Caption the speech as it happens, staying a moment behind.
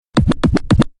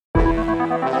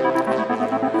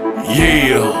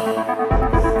Yeah,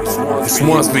 this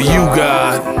one's for you,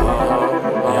 God.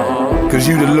 Cause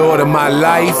you the Lord of my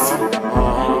life,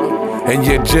 and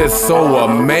you're just so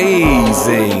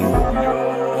amazing.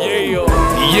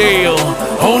 Yeah,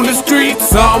 on the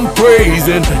streets I'm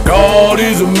praising. God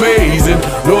is amazing,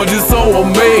 Lord, you're so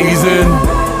amazing.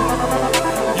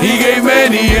 He gave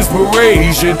man the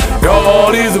inspiration.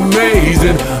 God is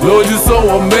amazing, Lord, you're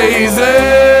so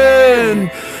amazing.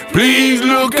 Please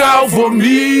look out for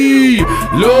me,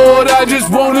 Lord, I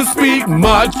just wanna speak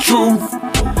my truth.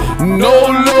 No,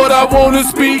 Lord, I wanna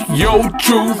speak your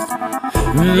truth.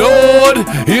 Lord,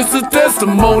 it's a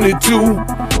testimony too.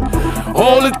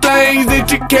 All the things that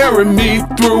you carry me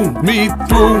through.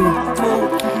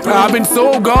 I've been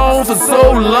so gone for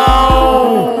so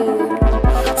long,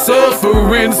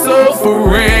 suffering.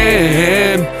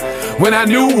 When I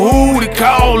knew who to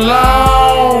call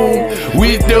on,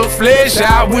 with the flesh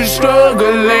I was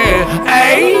struggling.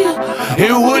 Ay,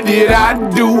 and what did I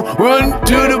do? Run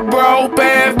to the broad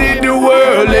path that the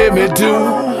world led me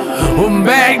to.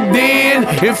 Back then,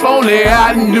 if only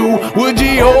I knew what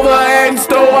Jehovah had in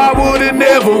store, I would've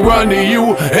never run to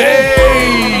you.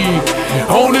 Hey,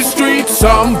 on the streets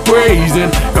I'm praising.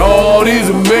 God is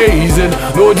amazing,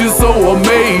 Lord, you're so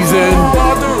amazing.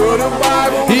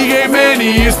 He gave man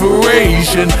the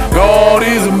inspiration. God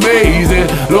is amazing,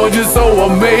 Lord, you're so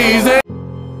amazing.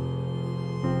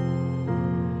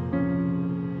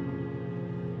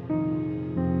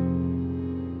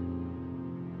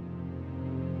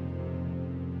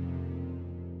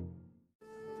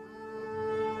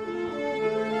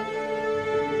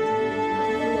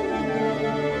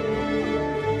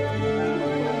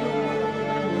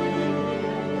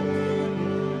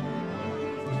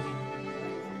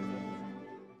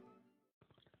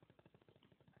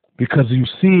 Because you've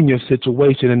seen your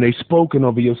situation and they've spoken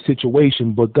over your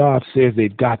situation, but God says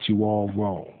they've got you all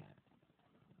wrong.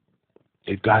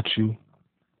 They've got you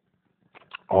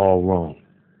all wrong.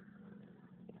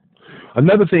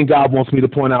 Another thing God wants me to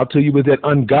point out to you is that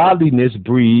ungodliness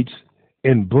breeds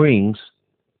and brings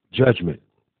judgment.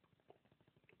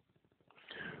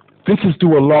 This is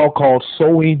through a law called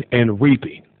sowing and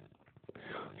reaping.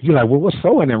 You're like, well, what's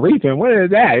sowing and reaping? What is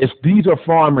that? These are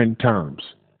farming terms.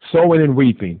 Sowing and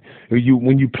reaping.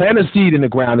 When you plant a seed in the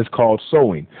ground, it's called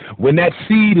sowing. When that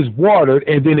seed is watered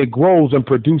and then it grows and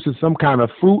produces some kind of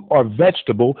fruit or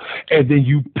vegetable, and then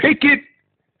you pick it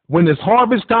when it's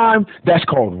harvest time, that's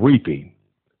called reaping.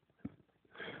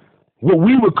 What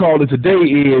we would call it today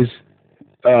is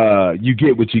you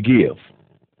get what you give.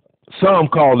 Some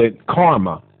call it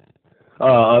karma.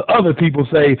 Other people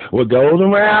say, what goes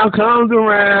around comes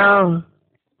around.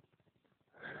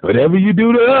 Whatever you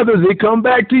do to others, it come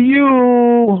back to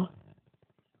you.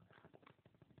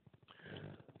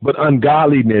 But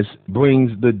ungodliness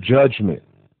brings the judgment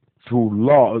through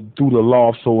the law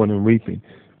of sowing and reaping.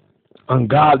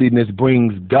 Ungodliness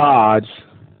brings God's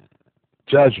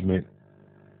judgment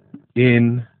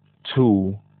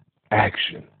into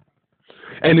action.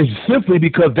 And it's simply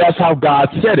because that's how God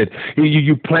said it.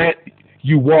 You plant,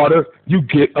 you water, you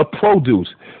get a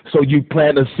produce. So you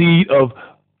plant a seed of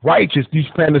righteous, you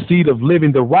plant a seed of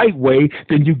living the right way,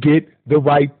 then you get the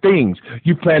right things.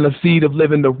 You plant a seed of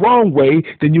living the wrong way,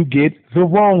 then you get the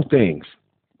wrong things.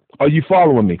 Are you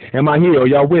following me? Am I here? Are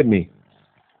y'all with me?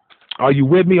 Are you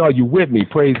with me? Are you with me?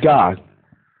 Praise God.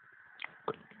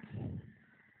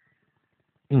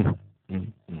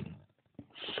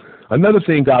 Another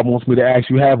thing God wants me to ask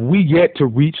you, have we yet to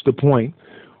reach the point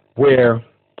where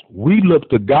we look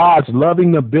to God's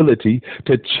loving ability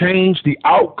to change the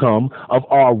outcome of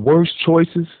our worst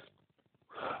choices,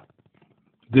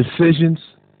 decisions?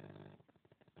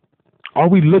 Are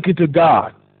we looking to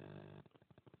God?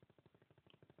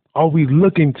 Are we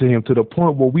looking to him to the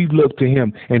point where we look to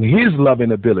him and his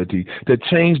loving ability to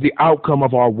change the outcome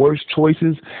of our worst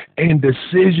choices and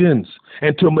decisions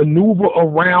and to maneuver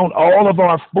around all of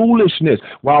our foolishness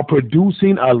while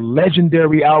producing a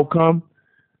legendary outcome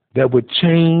that would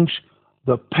change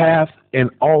the path and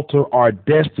alter our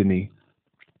destiny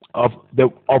of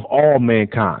all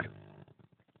mankind?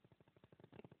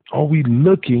 Are we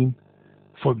looking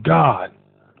for God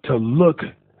to look?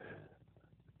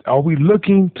 Are we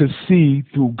looking to see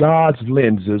through God's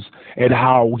lenses at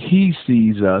how he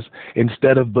sees us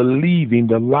instead of believing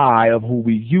the lie of who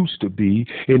we used to be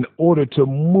in order to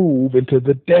move into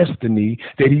the destiny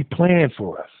that he planned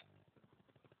for us?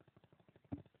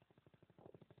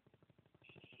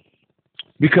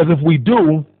 Because if we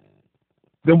do,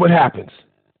 then what happens?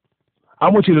 I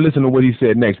want you to listen to what he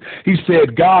said next. He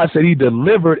said, God said he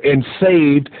delivered and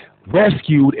saved,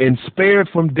 rescued and spared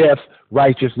from death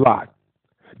righteous Lot.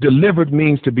 Delivered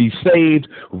means to be saved,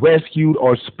 rescued,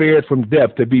 or spared from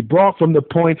death, to be brought from the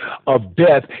point of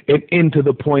death and into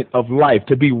the point of life,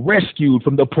 to be rescued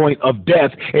from the point of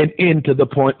death and into the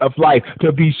point of life,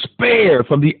 to be spared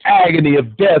from the agony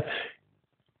of death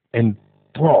and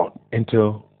brought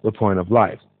into the point of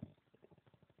life.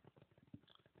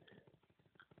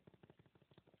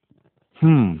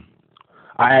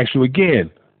 I ask you again,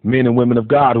 men and women of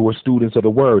God who are students of the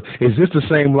word, is this the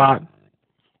same lot?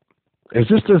 Is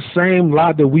this the same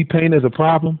lot that we paint as a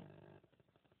problem?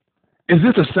 Is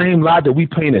this the same lot that we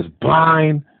paint as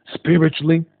blind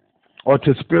spiritually or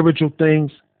to spiritual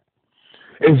things?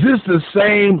 Is this the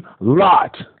same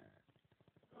lot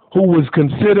who was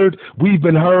considered, we've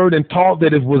been heard and taught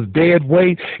that it was dead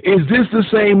weight? Is this the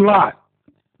same lot?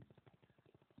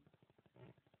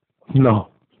 No.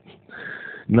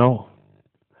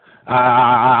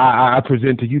 I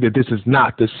present to you that this is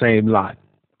not the same lot.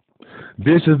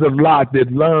 This is the lot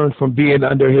that learned from being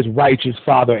under his righteous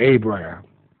father Abraham,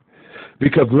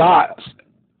 because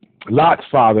Lot's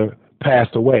father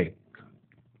passed away.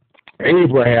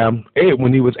 Abraham,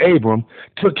 when he was Abram,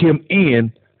 took him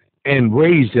in and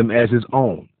raised him as his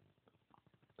own.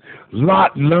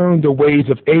 Lot learned the ways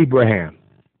of Abraham.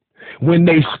 When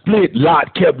they split,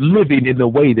 Lot kept living in the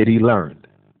way that he learned.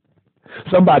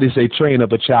 Somebody say, train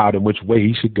up a child in which way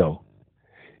he should go,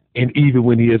 and even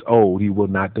when he is old, he will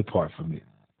not depart from it.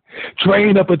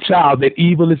 Train up a child that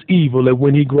evil is evil, and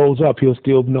when he grows up, he'll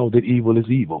still know that evil is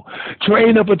evil.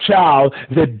 Train up a child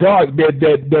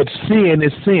that sin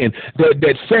is sin,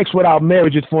 that sex without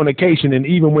marriage is fornication, and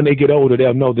even when they get older,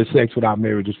 they'll know that sex without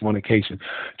marriage is fornication.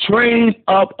 Train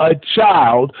up a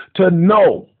child to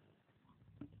know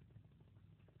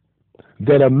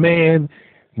that a man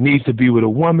needs to be with a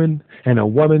woman, and a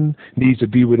woman needs to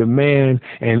be with a man.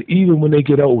 And even when they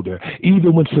get older,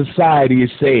 even when society is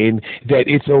saying that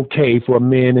it's okay for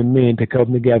men and men to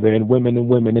come together and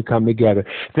women to come together,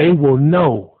 they will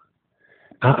know,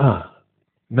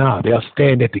 no, they'll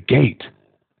stand at the gate.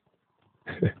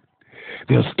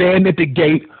 They'll stand at the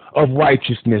gate of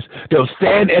righteousness. They'll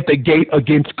stand at the gate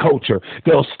against culture.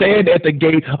 They'll stand at the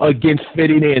gate against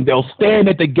fitting in. They'll stand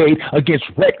at the gate against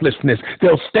recklessness.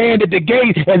 They'll stand at the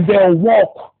gate and they'll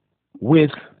walk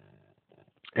with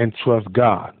and trust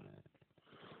God.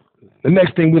 The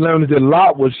next thing we learned is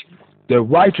that the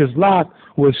righteous Lot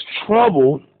was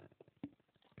troubled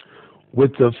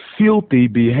with the filthy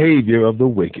behavior of the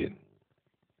wicked.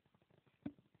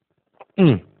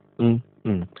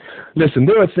 Listen,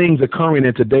 there are things occurring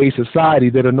in today's society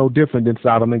that are no different than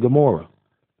Sodom and Gomorrah.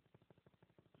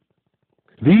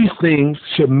 These things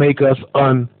should make us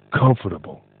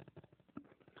uncomfortable.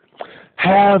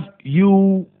 Have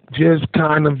you just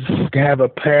kind of have a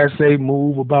passe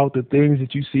move about the things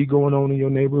that you see going on in your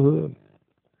neighborhood?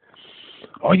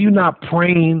 Are you not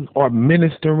praying or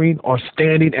ministering or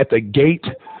standing at the gate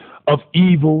of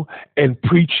evil and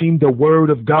preaching the word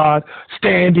of God,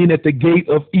 standing at the gate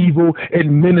of evil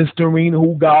and ministering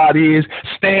who God is,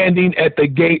 standing at the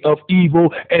gate of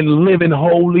evil and living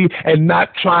holy and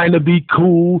not trying to be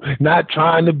cool, not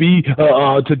trying to be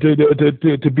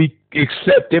to be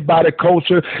accepted by the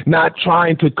culture, not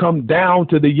trying to come down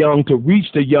to the young to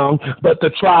reach the young, but to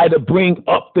try to bring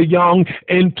up the young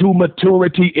into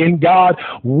maturity in God?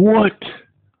 What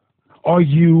are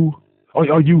you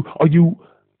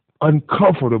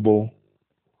uncomfortable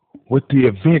with the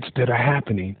events that are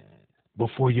happening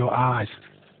before your eyes?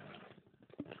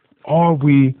 Are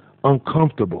we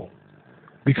uncomfortable?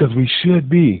 Because we should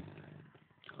be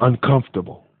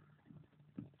uncomfortable.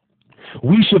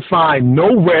 We should find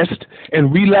no rest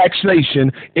and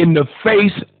relaxation in the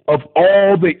face of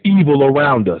all the evil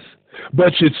around us,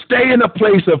 but should stay in a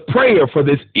place of prayer for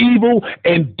this evil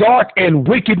and dark and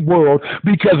wicked world,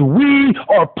 because we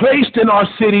are placed in our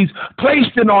cities,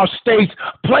 placed in our states,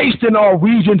 placed in our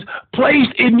regions,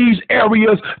 placed in these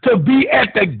areas to be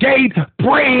at the gate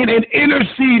praying and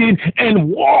interceding and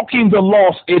walking the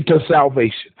lost into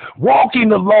salvation, walking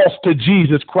the lost to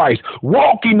Jesus Christ,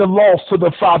 walking the lost to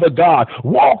the Father God,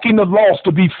 walking the lost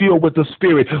to be filled with the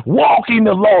Spirit, walking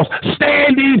the lost,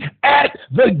 standing at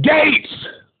the gates.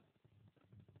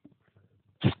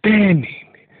 Standing,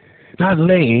 not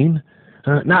laying,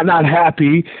 not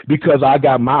happy because I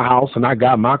got my house and I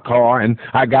got my car and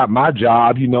I got my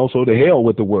job, so to hell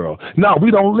with the world. No,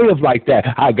 we don't live like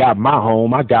that. I got my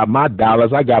home, I got my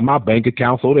dollars, I got my bank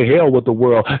account, so to hell with the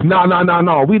world. No,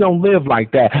 we don't live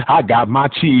like that. I got my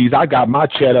cheese, I got my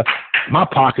cheddar. My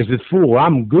pockets is full.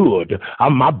 I'm good.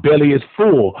 My belly is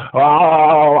full.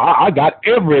 I got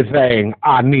everything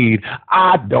I need.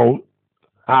 I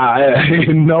I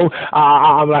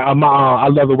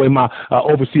love the way my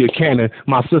overseer Cannon,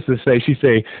 my sister, say. She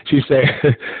say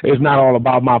it's not all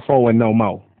about my phone no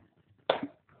more.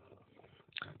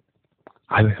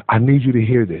 I need you to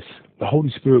hear this. The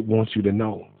Holy Spirit wants you to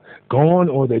know. Gone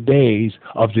are the days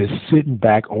of just sitting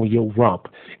back on your rump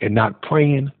and not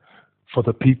praying for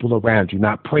the people around you,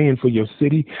 not praying for your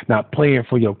city, not praying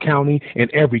for your county and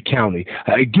every county.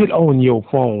 Get on your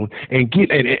phone and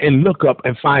and look up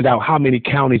and find out how many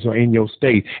counties are in your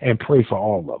state and pray for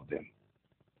all of them.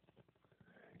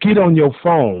 Get on your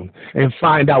phone and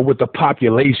find out what the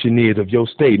population is of your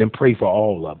state and pray for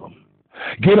all of them.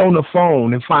 Get on the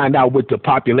phone and find out what the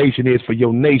population is for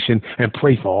your nation and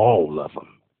pray for all of them.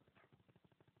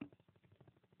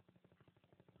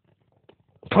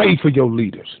 Pray for your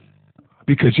leaders,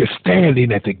 because you're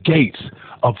standing at the gates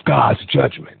of God's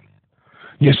judgment.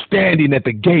 You're standing at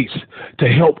the gates to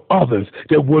help others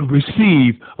that would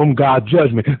receive from God's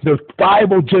judgment. The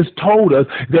Bible just told us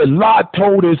that Lot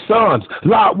told his sons.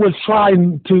 Lot was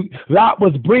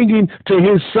bringing to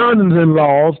his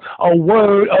sons-in-laws a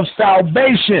word of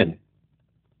salvation.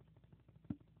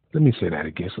 Let me say that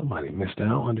again. Somebody missed it. I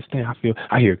don't understand.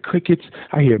 I hear crickets.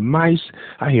 I hear mice.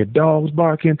 I hear dogs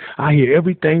barking. I hear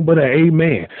everything but an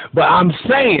amen. But I'm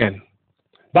saying,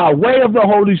 by way of the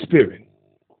Holy Spirit,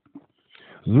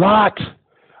 Lot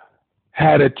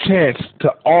had a chance to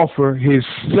offer his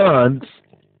sons,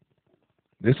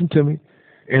 listen to me,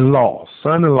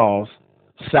 son-in-laws,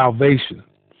 salvation.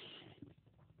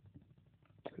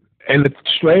 And the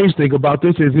strange thing about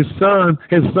this is his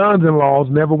sons-in-laws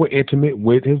never were intimate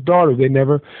with his daughters. They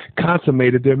never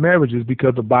consummated their marriages,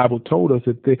 because the Bible told us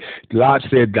that Lot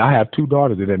said, I have 2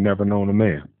 daughters that have never known a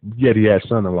man, yet he had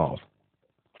son-in-laws,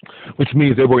 which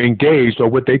means they were engaged, or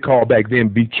what they called back then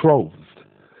betrothed.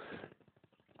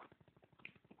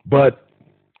 But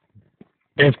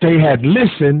if they had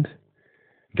listened,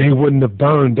 they wouldn't have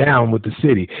burned down with the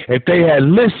city. If they had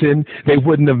listened, they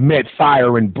wouldn't have met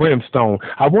fire and brimstone.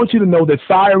 I want you to know that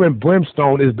fire and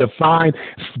brimstone is defined,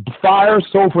 fire,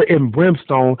 sulfur, and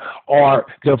brimstone are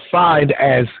defined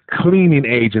as cleaning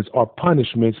agents or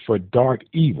punishments for dark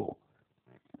evil.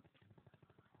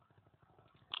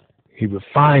 He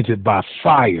refines it by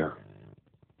fire.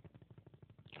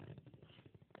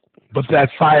 But that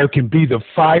fire can be the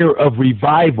fire of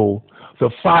revival, the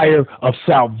fire of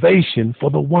salvation for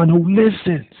the one who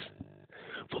listens,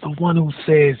 for the one who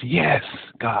says, yes,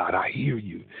 God, I hear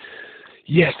you.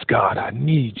 Yes, God, I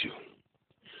need you.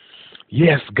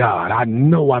 Yes, God, I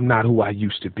know I'm not who I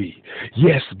used to be.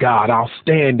 Yes, God, I'll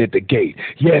stand at the gate.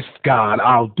 Yes, God,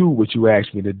 I'll do what you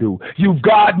asked me to do. You've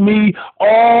got me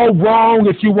all wrong.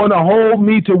 If you want to hold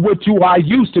me to what I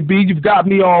used to be, you've got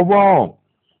me all wrong.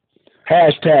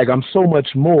 Hashtag, I'm so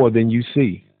much more than you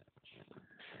see.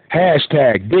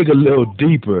 Hashtag, dig a little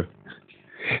deeper.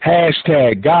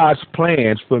 Hashtag, God's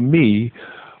plans for me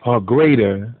are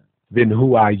greater than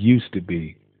who I used to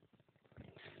be.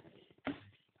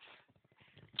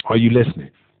 Are you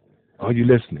listening? Are you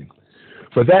listening?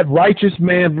 For that righteous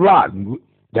man Lot,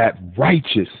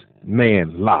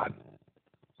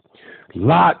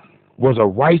 Lot was a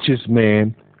righteous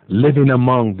man living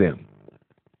among them.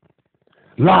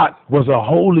 Lot was a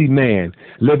holy man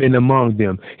living among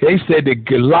them. They said that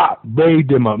Lot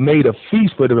made a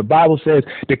feast for them. The Bible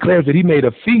declares that he made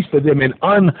a feast for them in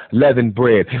unleavened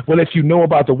bread. Well, if you know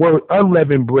about the word,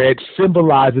 unleavened bread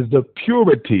symbolizes the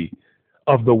purity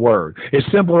of the word. It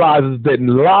symbolizes that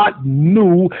Lot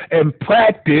knew and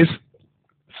practiced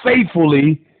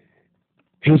faithfully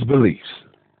his beliefs.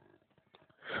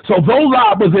 So though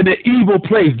Lot was in an evil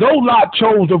place, though Lot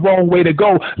chose the wrong way to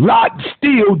go, Lot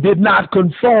still did not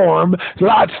conform.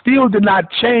 Lot still did not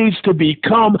change to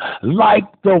become like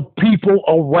the people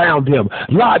around him.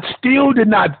 Lot still did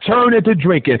not turn into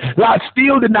drinking. Lot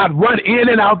still did not run in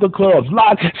and out the clubs.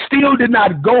 Lot still did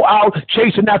not go out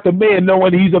chasing after men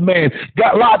knowing he's a man.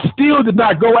 Lot still did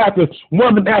not go after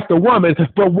woman,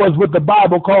 but was what the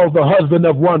Bible calls the husband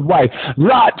of one wife.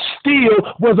 Lot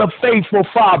still was a faithful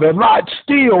father. Lot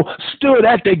still stood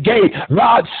at the gate.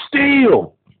 Lot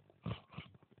still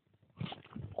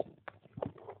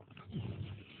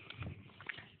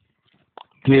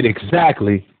did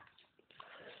exactly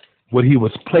what he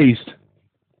was placed,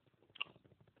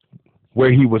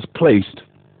 where he was placed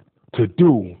to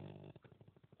do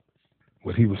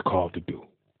what he was called to do.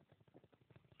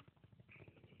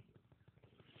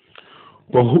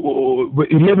 But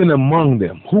living among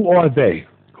them, who are they?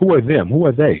 Who are them? Who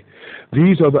are they?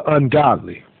 These are the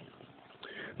ungodly.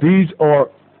 These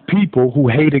are people who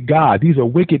hated God. These are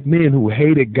wicked men who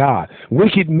hated God.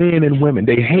 Wicked men and women.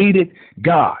 They hated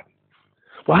God.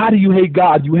 Well, how do you hate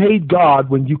God? You hate God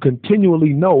when you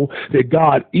continually know that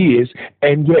God is,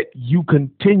 and yet you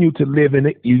continue to live in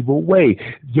an evil way.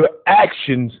 Your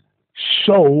actions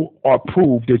show or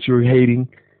prove that you're hating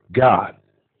God.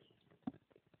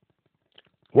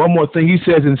 One more thing, he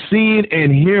says, in seeing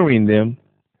and hearing them,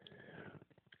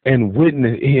 and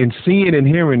seeing and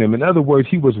hearing them. In other words,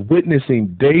 he was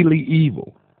witnessing daily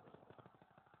evil.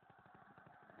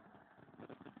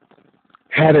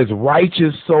 Had his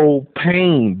righteous soul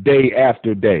pain day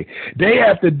after day. Day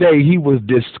after day, he was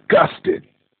disgusted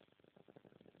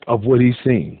of what he's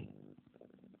seen.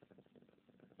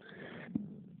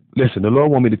 Listen, the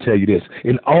Lord wants me to tell you this.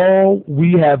 In all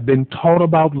we have been taught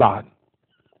about Lot,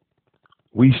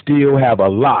 we still have a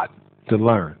lot to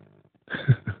learn.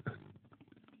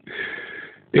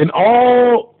 In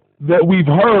all that we've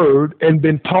heard and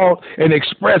been taught and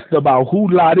expressed about who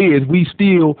Lot is, we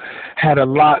still had a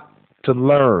lot to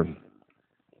learn.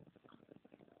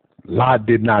 Lot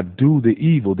did not do the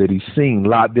evil that he seen.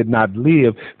 Lot did not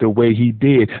live the way he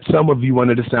did. Some of you,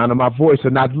 under the sound of my voice, are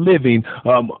not living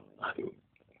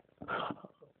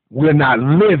we're not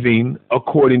living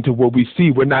according to what we see.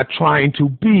 We're not trying to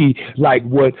be like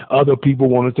what other people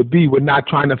want us to be. We're not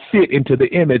trying to fit into the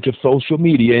image of social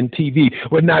media and TV.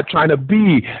 We're not trying to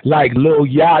be like Lil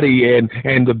Yachty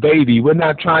and the Baby. We're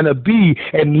not trying to be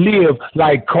and live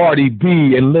like Cardi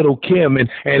B and Little Kim and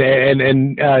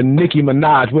Nicki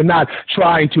Minaj. We're not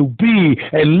trying to be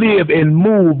and live and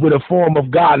move with a form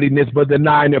of godliness but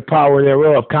denying the power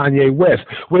thereof, Kanye West.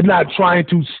 We're not trying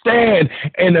to stand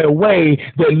in a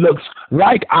way that looks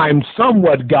like I'm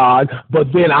somewhat God,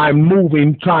 but then I'm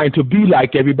moving, trying to be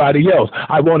like everybody else.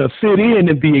 I want to fit in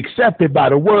and be accepted by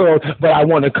the world, but I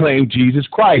want to claim Jesus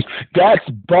Christ. That's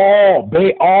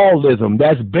Baalism.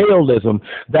 That's Baalism.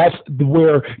 That's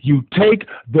where you take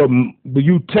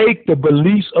the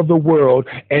beliefs of the world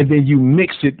and then you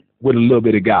mix it with a little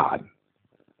bit of God.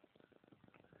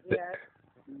 Yes.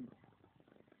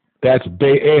 That's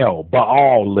Baalism.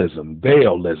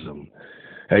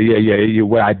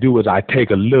 What I do is I take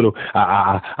a little,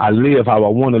 I live how I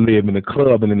want to live in the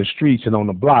club and in the streets and on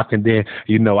the block, and then,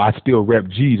 I still rep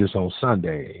Jesus on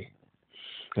Sunday.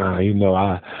 I'll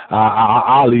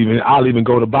even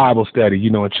go to Bible study,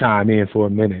 and chime in for a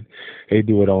minute. They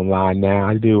do it online now.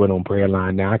 I do it on prayer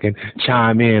line now. I can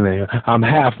chime in, and I'm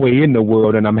halfway in the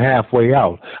world and I'm halfway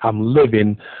out. I'm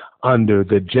living under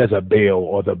the Jezebel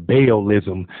or the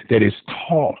Baalism that is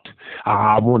taught.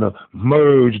 I want to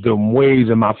merge the ways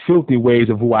and my filthy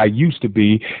ways of who I used to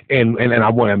be, and I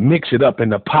want to mix it up in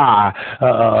the pie.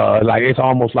 Like it's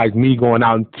almost like me going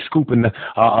out and scooping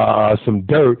some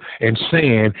dirt and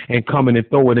sand and coming and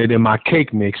throwing it in my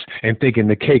cake mix and thinking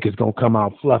the cake is going to come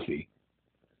out fluffy.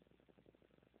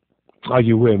 Are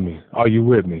you with me? Are you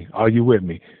with me? Are you with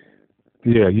me?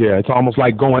 Yeah. It's almost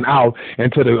like going out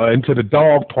into the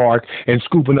dog park and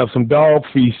scooping up some dog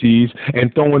feces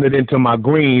and throwing it into my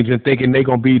greens and thinking they're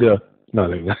gonna be the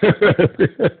nothing.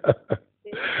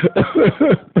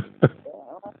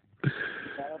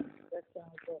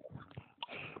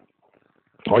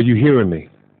 Are you hearing me?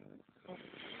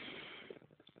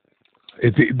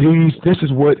 This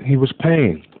is what he was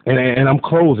paying, and I'm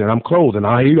closing. I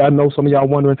know some of y'all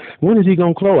wondering, when is he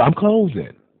gonna close? I'm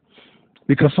closing.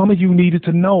 Because some of you needed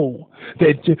to know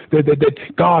that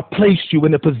God placed you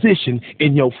in a position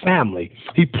in your family.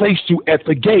 He placed you at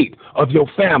the gate of your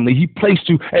family. He placed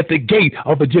you at the gate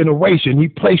of a generation. He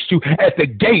placed you at the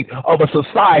gate of a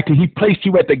society. He placed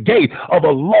you at the gate of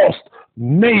a lost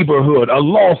neighborhood, a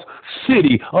lost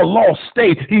city, a lost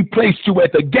state. He placed you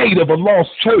at the gate of a lost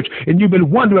church, and you've been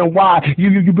wondering why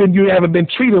you haven't been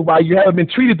treated right. You haven't been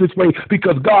treated this way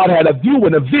because God had a view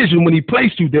and a vision when he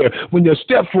placed you there. When your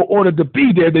steps were ordered to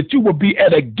be there, that you would be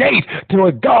at a gate to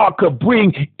where God could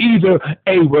bring either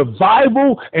a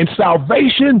revival and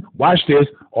salvation, watch this,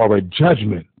 or a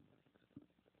judgment.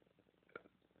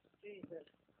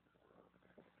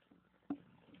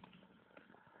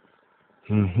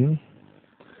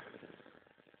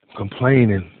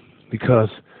 Complaining because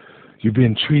you've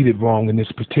been treated wrong in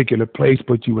this particular place,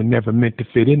 but you were never meant to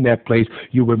fit in that place.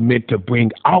 You were meant to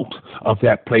bring out of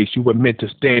that place. You were meant to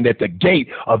stand at the gate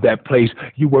of that place.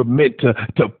 You were meant to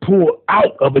pull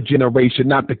out of a generation,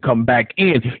 not to come back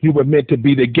in. You were meant to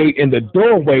be the gate and the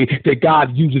doorway that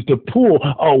God uses to pull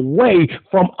away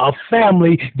from a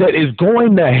family that is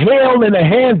going to hell in a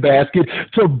handbasket,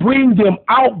 to bring them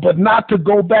out, but not to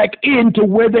go back into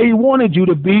where they wanted you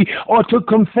to be, or to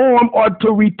conform, or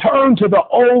to return to the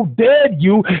old dead dead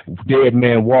you, dead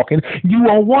man walking. You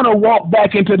don't want to walk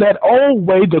back into that old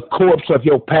way, the corpse of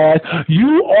your past.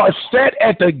 You are set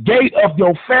at the gate of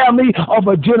your family, of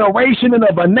a generation, and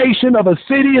of a nation, of a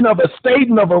city, and of a state,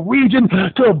 and of a region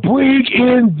to bring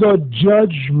in the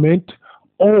judgment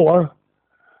or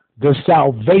the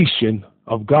salvation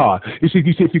of God. You see,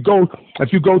 if you go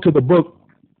to the book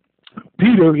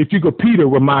Peter, Peter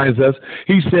reminds us,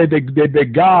 he said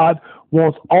that God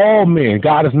wants all men.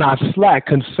 God is not slack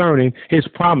concerning his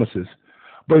promises,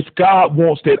 but God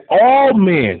wants that all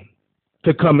men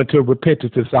to come into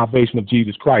repentance and salvation of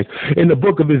Jesus Christ. In the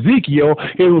book of Ezekiel,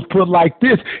 it was put like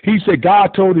this. He said,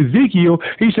 God told Ezekiel,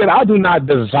 he said, I do not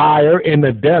desire in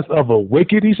the death of a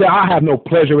wicked. He said, I have no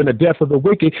pleasure in the death of the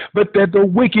wicked, but that the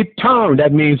wicked turn.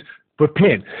 That means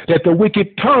repent. That the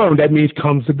wicked turn, that means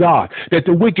comes to God. That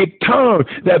the wicked turn,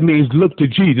 that means look to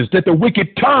Jesus. That the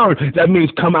wicked turn, that means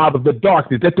come out of the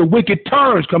darkness. That the wicked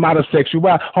turns, come out of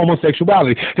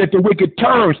homosexuality. That the wicked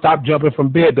turns, stop jumping from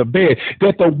bed to bed.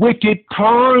 That the wicked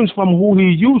turns from who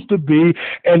he used to be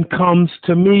and comes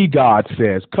to me, God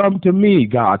says. Come to me,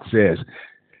 God says.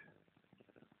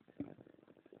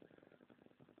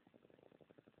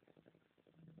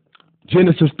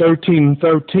 Genesis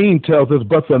 13:13 tells us,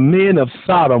 but the men of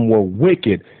Sodom were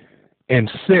wicked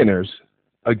and sinners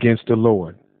against the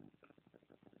Lord.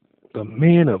 The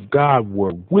men of God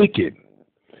were wicked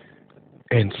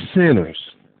and sinners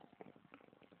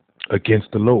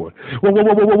against the Lord. Whoa.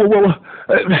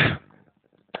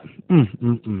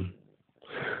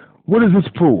 What does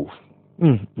this prove?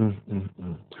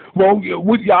 Well,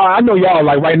 I know y'all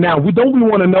like right now. We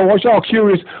want to know. Are y'all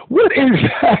curious? What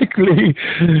exactly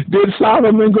did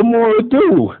Sodom and Gomorrah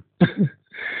do?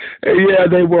 Yeah,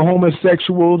 they were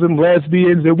homosexuals and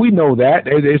lesbians, and we know that.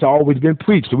 It's always been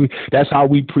preached. That's how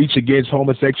we preach against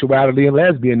homosexuality and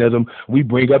lesbianism. We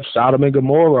bring up Sodom and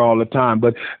Gomorrah all the time.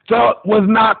 But that was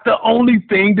not the only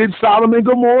thing that Sodom and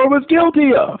Gomorrah was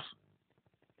guilty of.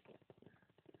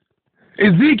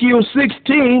 Ezekiel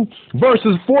 16,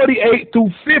 verses 48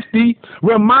 through 50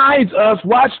 reminds us,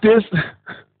 watch this.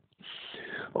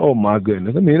 Oh, my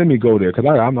goodness. Let me go there because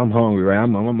I'm hungry, right?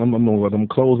 I'm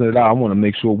closing it out. I want to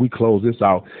make sure we close this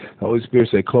out. The Holy Spirit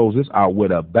said close this out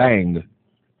with a bang.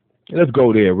 Let's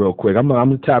go there real quick. I'm going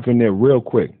to tap in there real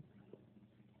quick.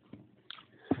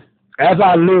 As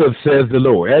I live, says the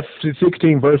Lord. That's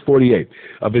 16, verse 48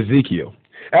 of Ezekiel.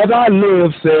 As I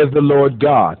live, says the Lord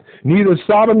God, neither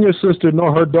Sodom your sister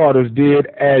nor her daughters did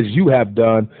as you have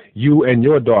done, you and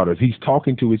your daughters. He's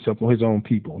talking to his own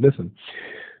people. Listen.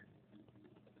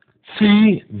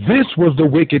 See, this was the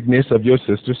wickedness of your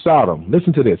sister Sodom.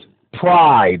 Listen to this.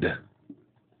 Pride.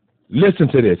 Listen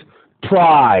to this.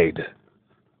 Pride.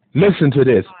 Listen to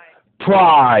this.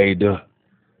 Pride.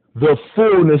 The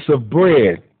fullness of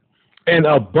bread. An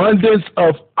abundance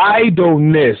of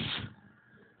idleness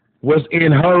was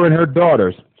in her and her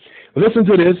daughters. Listen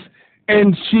to this.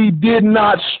 And she did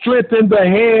not strengthen the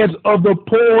hands of the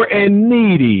poor and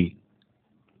needy.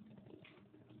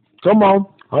 Come on.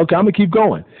 Okay, I'm going to keep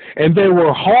going. And they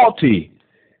were haughty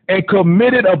and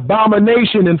committed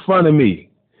abomination in front of me.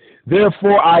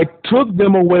 Therefore, I took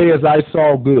them away as I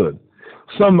saw good.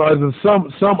 Some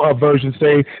versions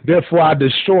say, therefore, I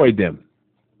destroyed them.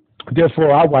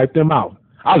 Therefore, I wiped them out.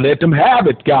 I let them have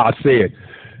it, God said,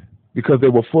 because they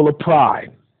were full of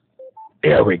pride,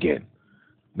 arrogant.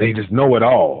 They just know it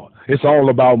all. It's all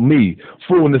about me.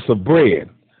 Fullness of bread.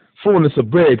 Fullness of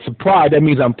bread. So pride, that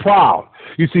means I'm proud.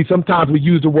 You see, sometimes we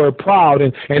use the word proud,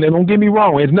 and don't get me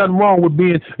wrong. There's nothing wrong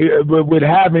with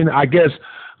having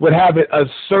a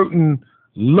certain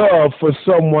love for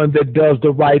someone that does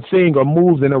the right thing or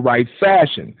moves in the right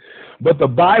fashion. But the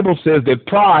Bible says that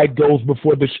pride goes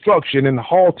before destruction and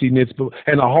haughtiness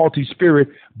and a haughty spirit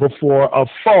before a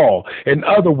fall. In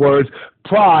other words,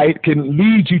 pride can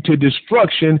lead you to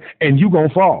destruction and you're going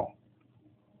to fall.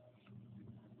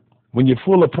 When you're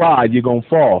full of pride, you're going to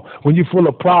fall. When you're full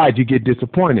of pride, you get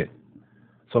disappointed.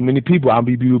 So many people,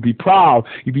 you'll be proud,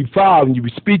 and you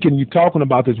be speaking, you're talking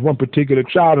about this one particular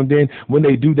child, and then when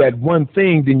they do that one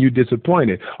thing, then you're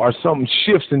disappointed. Or something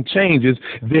shifts and changes,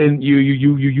 then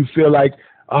you feel like,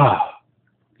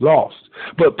 lost.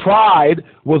 But pride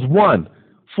was one,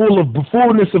 full of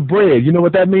fullness of bread. You know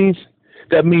what that means?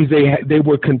 That means they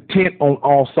were content on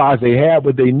all sides. They had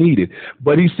what they needed.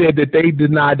 But he said that they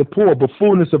denied the poor. But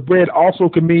fullness of bread also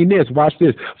can mean this. Watch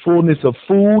this. Fullness of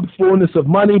food, fullness of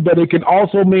money, but it can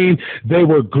also mean they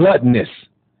were gluttonous.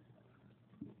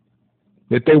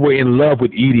 That they were in love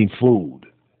with eating food.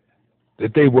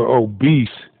 That they were obese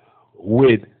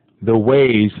with the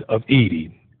ways of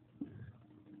eating.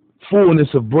 Fullness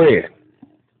of bread.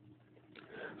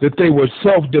 That they were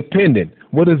self-dependent.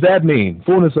 What does that mean?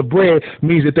 Fullness of bread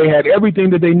means that they had everything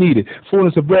that they needed.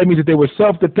 Fullness of bread means that they were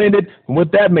self-dependent. And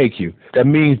what that make you? That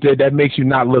means that makes you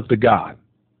not look to God.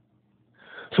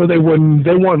 So they weren't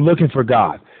looking for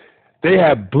God. They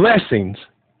had blessings,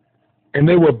 and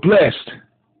they were blessed.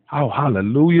 Oh,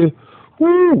 hallelujah.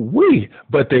 Woo-wee.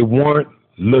 But they weren't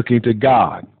looking to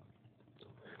God.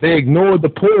 They ignored the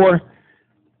poor.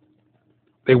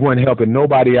 They weren't helping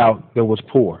nobody out that was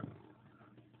poor.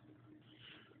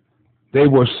 They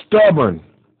were stubborn.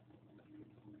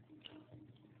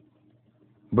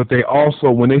 But they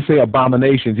also, when they say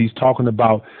abominations, he's talking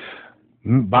about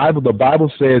the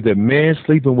Bible says that man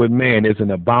sleeping with man is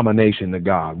an abomination to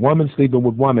God. Woman sleeping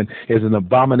with woman is an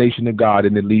abomination to God,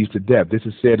 and it leads to death. This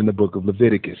is said in the book of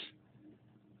Leviticus.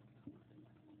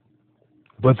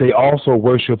 But they also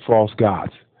worship false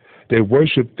gods. They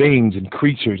worship things and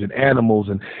creatures and animals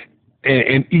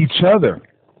and each other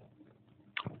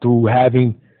through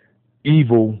having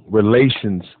evil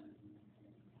relations.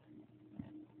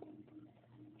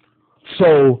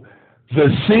 So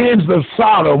the sins of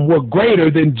Sodom were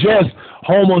greater than just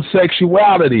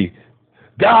homosexuality.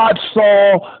 God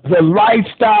saw the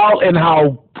lifestyle and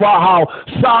how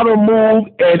Sodom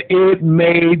moved, and it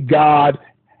made God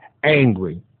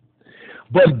angry.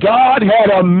 But God had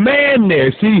a man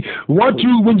there. See,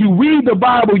 when you read the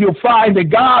Bible, you'll find that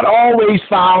God always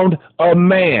found a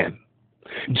man.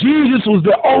 Jesus was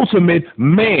the ultimate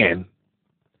man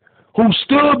who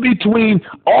stood between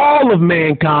all of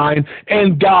mankind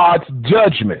and God's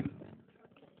judgment,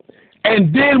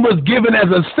 and then was given as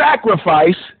a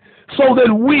sacrifice so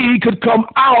that we could come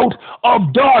out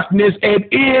of darkness and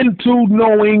into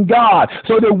knowing God,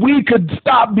 so that we could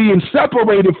stop being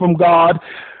separated from God,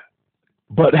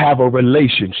 but have a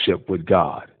relationship with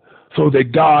God, so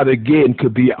that God again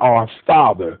could be our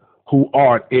Father who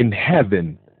art in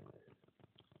heaven.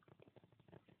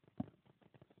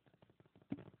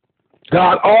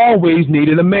 God always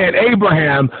needed a man.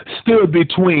 Abraham stood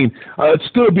between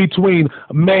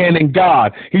man and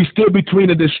God. He stood between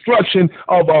the destruction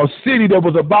of a city that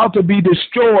was about to be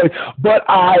destroyed. But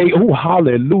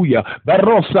hallelujah.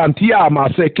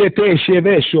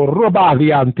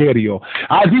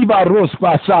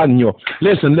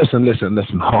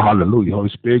 Listen. Oh, hallelujah. Holy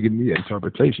Spirit, give me an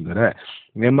interpretation of that.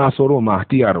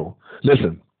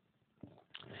 Listen.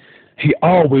 He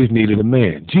always needed a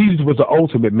man. Jesus was the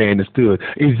ultimate man that stood.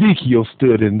 Ezekiel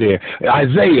stood in there.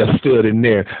 Isaiah stood in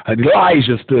there.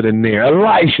 Elijah stood in there.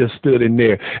 Elisha stood in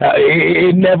there.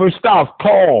 It never stopped.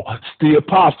 Paul, the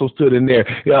apostle, stood in there.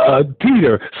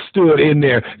 Peter stood in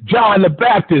there. John the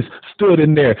Baptist stood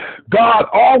in there. God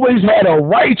always had a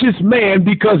righteous man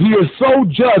because he is so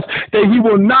just that he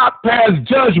will not pass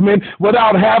judgment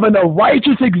without having a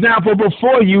righteous example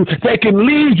before you that can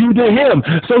lead you to him,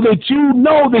 so that you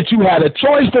know that you had a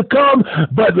choice to come.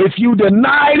 But if you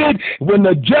denied it, when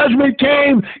the judgment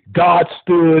came, God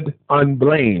stood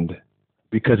unblamed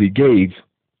because he gave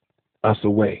us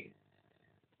away.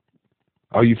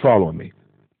 Are you following me?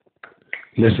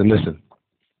 Listen.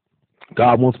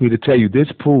 God wants me to tell you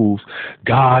this proves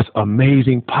God's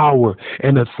amazing power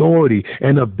and authority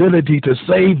and ability to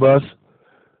save us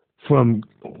from,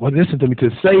 to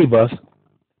save us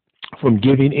from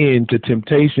giving in to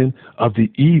temptation of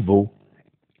the evil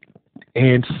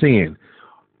and sin,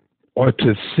 or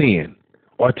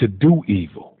to do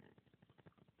evil.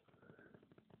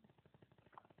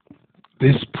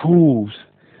 This proves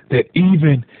that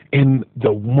even in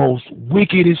the most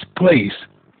wickedest place,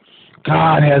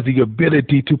 God has the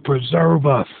ability to preserve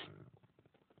us,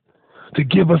 to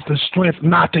give us the strength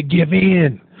not to give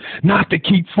in, not to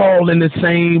keep falling the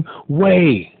same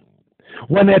way.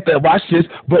 While at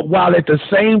the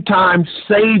same time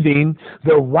saving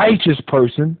the righteous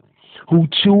person who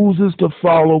chooses to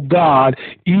follow God,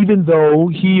 even though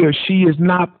he or she is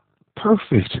not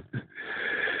perfect.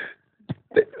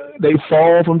 They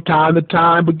fall from time to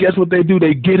time, but guess what they do?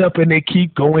 They get up and they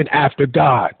keep going after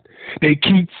God. They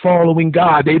keep following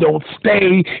God. They don't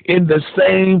stay in the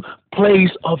same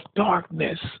place of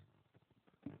darkness,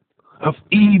 of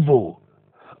evil,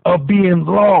 of being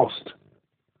lost.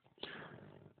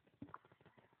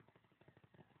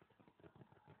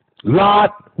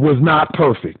 Lot was not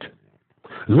perfect.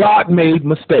 Lot made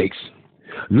mistakes.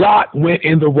 Lot went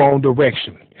in the wrong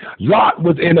direction. Lot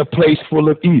was in a place full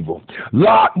of evil.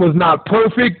 Lot was not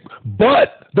perfect,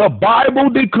 but the Bible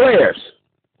declares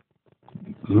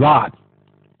Lot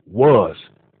was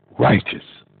righteous.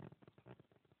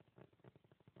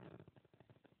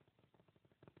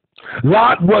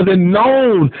 Lot wasn't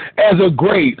known as a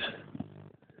great,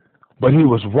 but he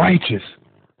was righteous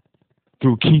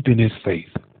through keeping his faith.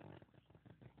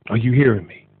 Are you hearing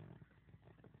me?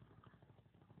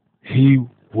 He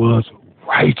was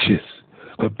righteous.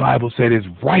 The Bible said his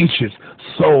righteous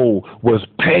soul was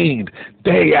pained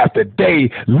day after day,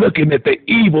 looking at the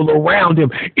evil around him.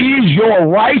 Is your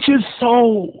righteous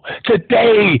soul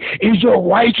today, is your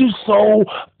righteous soul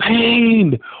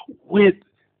pained with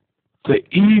the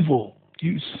evil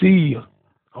you see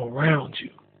around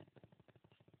you?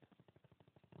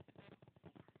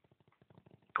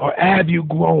 Or have you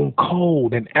grown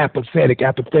cold and apathetic?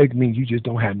 Apathetic means you just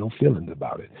don't have no feelings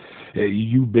about it.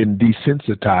 You've been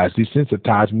desensitized.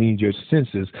 Desensitized means your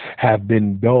senses have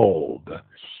been dulled.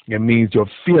 It means your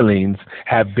feelings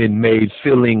have been made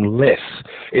feelingless.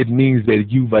 It means that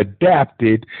you've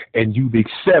adapted and you've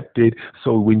accepted.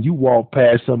 So when you walk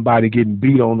past somebody getting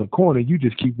beat on the corner, you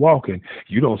just keep walking.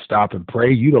 You don't stop and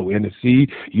pray. You don't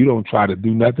intercede. You don't try to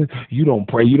do nothing. You don't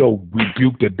pray. You don't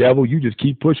rebuke the devil. You just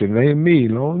keep pushing. It ain't me.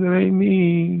 Long as it ain't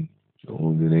me.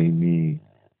 Long as it ain't me.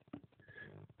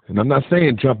 And I'm not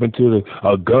saying jump into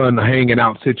a gun hanging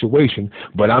out situation,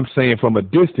 but I'm saying from a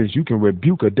distance you can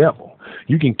rebuke a devil.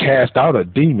 You can cast out a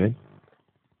demon.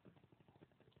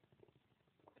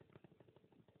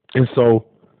 And so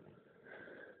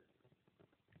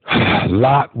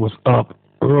Lot was up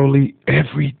early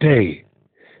every day,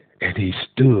 and he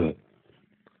stood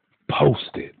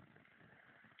posted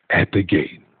at the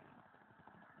gate.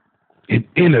 An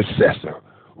intercessor,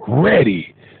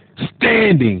 ready,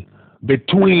 standing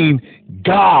between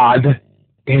God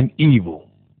and evil,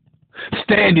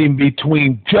 standing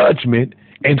between judgment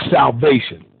and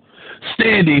salvation,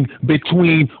 standing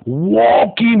between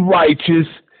walking righteous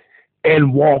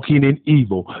and walking in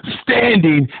evil,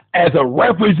 standing as a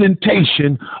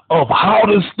representation of how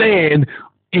to stand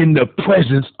in the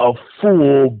presence of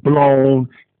full-blown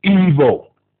evil.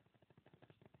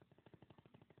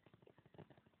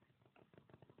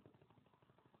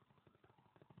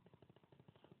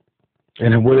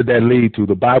 And then what did that lead to?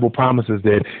 The Bible promises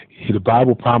that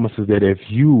if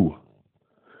you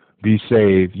be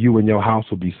saved, you and your house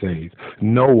will be saved.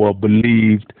 Noah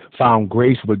believed, found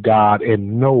grace with God,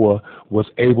 and Noah was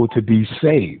able to be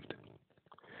saved.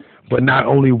 But not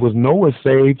only was Noah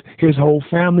saved, his whole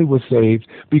family was saved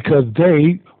because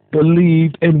they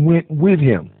believed and went with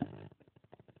him.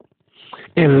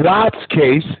 In Lot's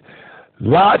case,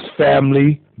 Lot's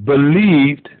family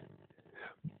believed,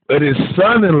 but his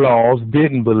son-in-laws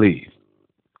didn't believe.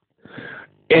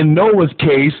 In Noah's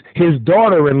case, his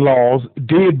daughter-in-laws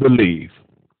did believe.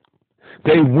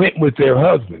 They went with their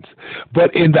husbands.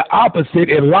 But in the opposite,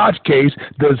 in Lot's case,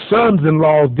 the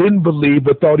sons-in-laws didn't believe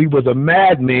but thought he was a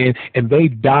madman, and they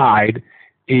died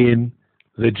in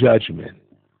the judgment.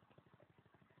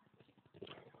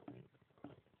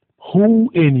 Who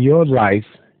in your life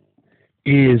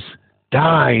is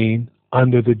dying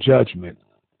under the judgment?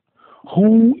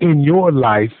 Who in your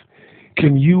life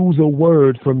can use a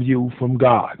word from you from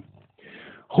God?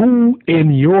 Who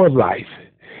in your life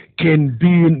can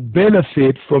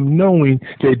benefit from knowing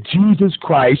that Jesus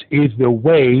Christ is the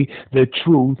way, the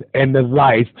truth, and the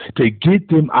life to get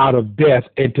them out of death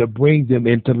and to bring them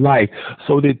into life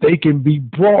so that they can be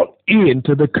brought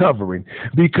into the covering?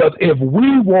 Because if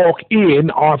we walk in,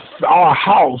 our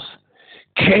house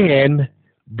can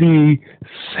be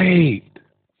saved.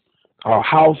 Our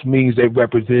house means it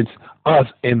represents us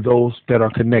and those that are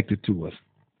connected to us.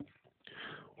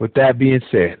 With that being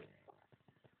said,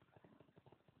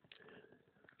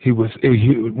 he was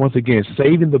once again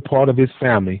saving the part of his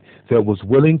family that was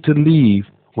willing to leave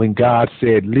when God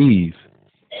said leave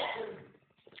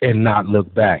and not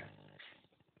look back.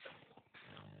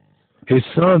 His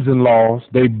sons-in-laws,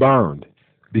 they burned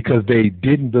because they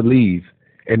didn't believe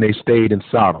and they stayed in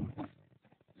Sodom.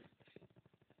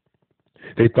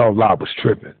 They thought Lot was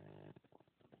tripping,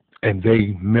 and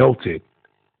they melted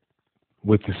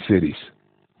with the cities.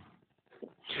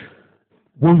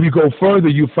 When we go further,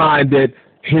 you find that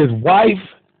his wife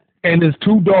and his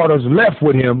two daughters left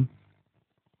with him,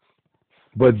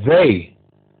 but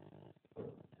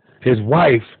his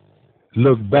wife,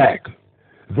 looked back,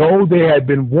 though they had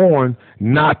been warned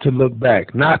not to look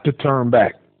back, not to turn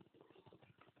back.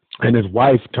 And his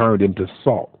wife turned into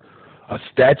salt, a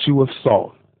statue of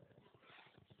salt.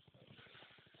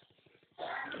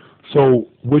 So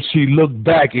what she looked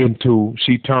back into,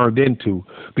 she turned into,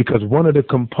 because one of the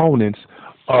components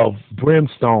of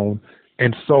brimstone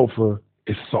and sulfur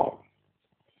is salt.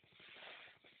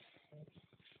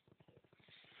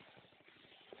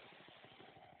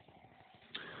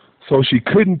 So she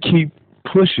couldn't keep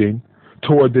pushing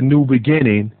toward the new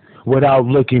beginning without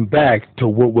looking back to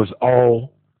what was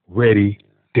already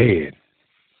dead.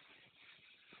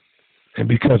 And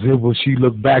because she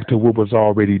looked back to what was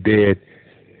already dead,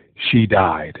 she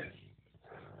died.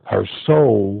 Her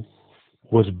soul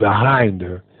was behind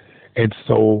her, and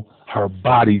so her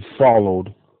body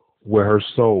followed where her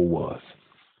soul was.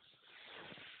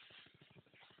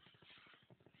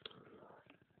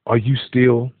 Are we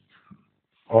still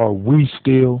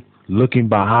looking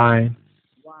behind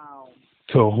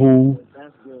to who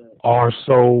our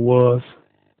soul was?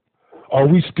 Are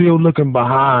we still looking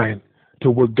behind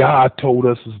to what God told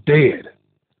us is dead?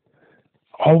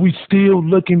 Are we still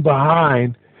looking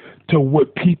behind to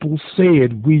what people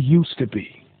said we used to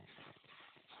be?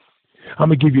 I'm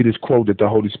gonna give you this quote that the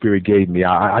Holy Spirit gave me.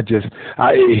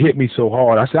 It hit me so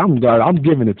hard. I said, I'm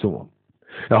giving it to him.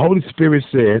 The Holy Spirit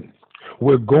said,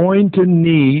 we're going to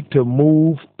need to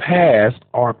move past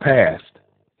our past.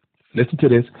 Listen to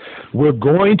this. We're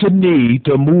going to need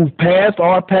to move past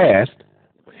our past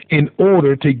in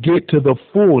order to get to the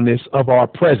fullness of our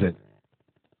present.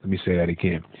 Let me say that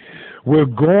again. We're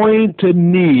going to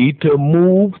need to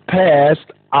move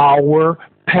past our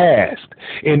past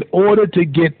in order to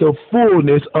get the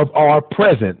fullness of our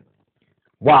present.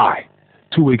 Why?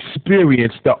 To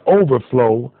experience the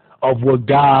overflow of what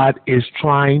God is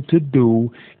trying to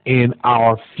do in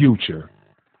our future.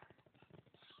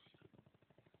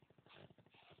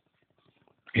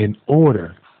 In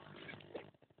order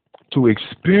to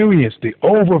experience the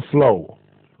overflow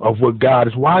of what God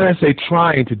is. Why did I say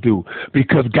trying to do?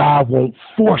 Because God won't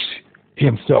force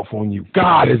himself on you.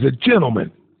 God is a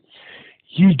gentleman.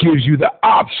 He gives you the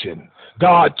option.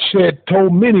 God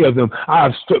told many of them, I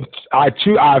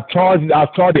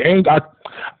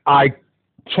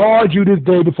charge you this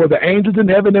day before the angels in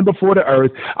heaven and before the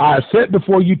earth. I have set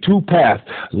before you two paths,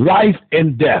 life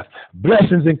and death,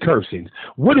 blessings and cursings.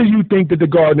 What do you think that the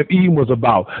Garden of Eden was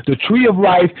about? The tree of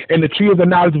life and the tree of the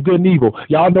knowledge of good and evil.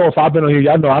 Y'all know, if I've been on here,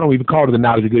 y'all know I don't even call it the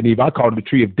knowledge of good and evil. I call it the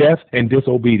tree of death and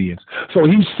disobedience. So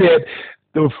he said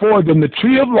before them the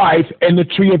tree of life and the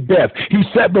tree of death. He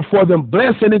set before them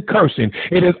blessing and cursing.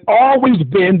 It has always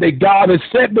been that God has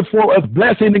set before us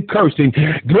blessing and cursing.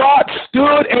 God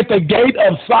stood at the gate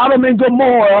of Sodom and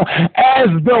Gomorrah as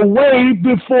the way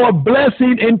before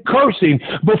blessing and cursing,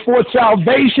 before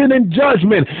salvation and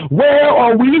judgment. Where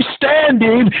are we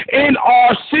standing in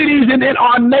our cities and in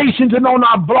our nations and on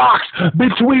our blocks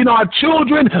between our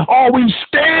children? Are we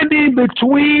standing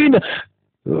between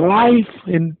life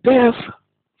and death?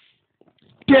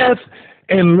 Death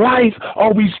and life?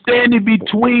 Are we standing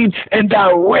between and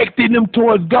directing them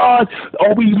towards God?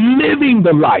 Are we living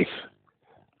the life?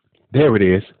 There it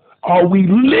is. Are we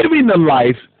living the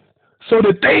life so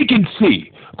that they can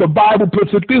see? The Bible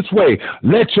puts it this way: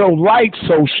 let your light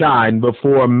so shine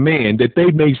before men that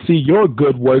they may see your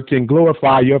good works and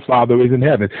glorify your Father who is in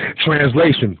heaven.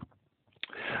 Translation: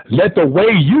 let the way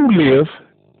you live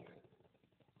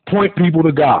point people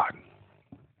to God.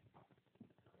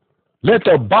 Let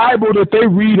the Bible that they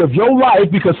read of your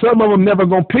life, because some of them never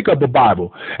going to pick up the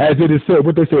Bible. As it is said,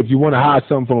 what they say, if you want to hide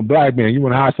something from a black man, you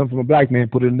want to hide something from a black man,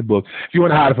 put it in the book. If you want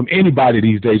to hide it from anybody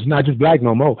these days, it's not just black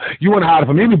no more. You want to hide it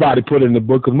from anybody, put it in the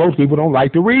book, because most people don't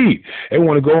like to read. They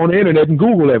want to go on the internet and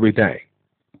Google everything.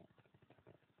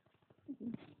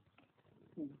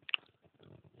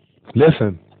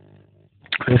 Listen.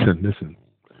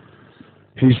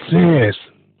 He says,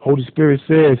 Holy Spirit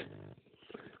says,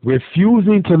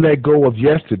 refusing to let go of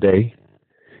yesterday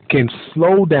can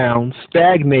slow down,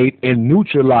 stagnate, and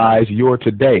neutralize your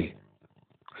today,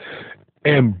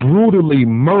 and brutally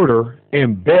murder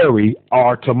and bury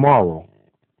our tomorrow.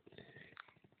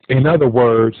 In other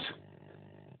words,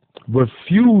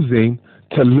 refusing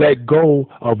to let go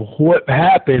of what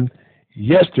happened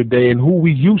yesterday and who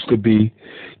we used to be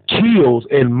kills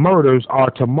and murders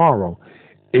our tomorrow.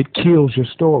 It kills your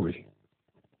story.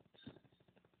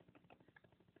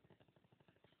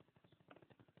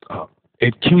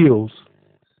 It kills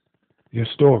your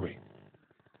story.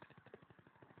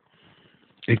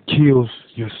 It kills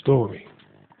your story.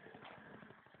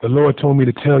 The Lord told me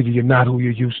to tell you, you're not who you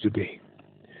used to be.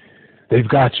 They've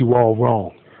got you all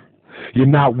wrong. You're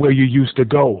not where you used to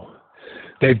go.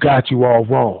 They've got you all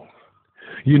wrong.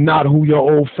 You're not who your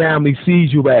old family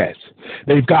sees you as.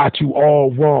 They've got you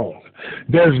all wrong.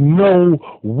 There's no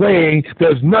way,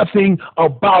 there's nothing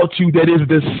about you that is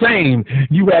the same.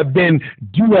 You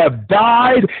have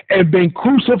died and been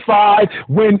crucified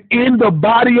when in the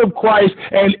body of Christ,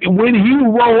 and when he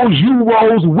rose, you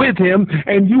rose with him,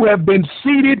 and you have been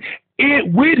seated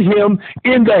with him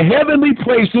in the heavenly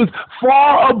places,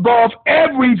 far above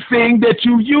everything that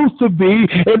you used to be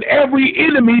and every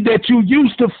enemy that you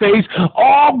used to face.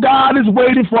 All God is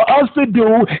waiting for us to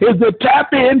do is to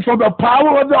tap in for the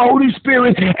power of the Holy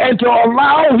Spirit and to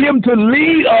allow him to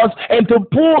lead us and to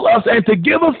pull us and to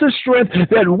give us the strength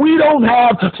that we don't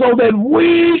have, so that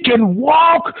we can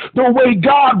walk the way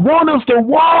God wants us to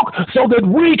walk, so that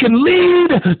we can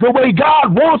lead the way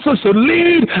God wants us to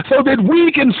lead, so that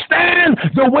we can stand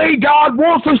the way God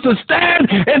wants us to stand,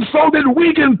 and so that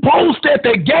we can post at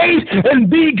the gate and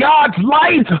be God's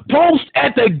light, post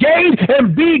at the gate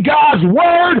and be God's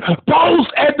word,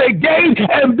 post at the gate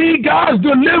and be God's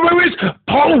deliverance,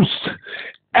 post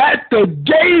at the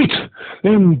gate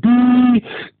and be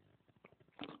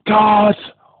God's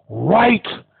right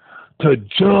to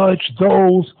judge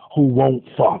those who won't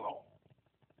follow.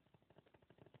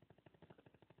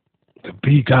 To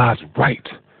be God's right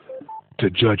to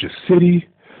judge a city,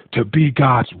 to be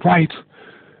God's right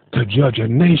to judge a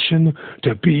nation,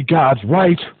 to be God's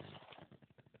right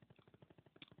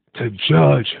to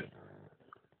judge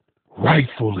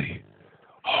rightfully,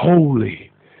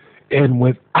 wholly, and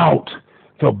without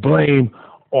the blame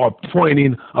or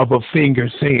pointing of a finger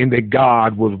saying that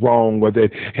God was wrong, or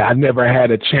that I never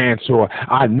had a chance, or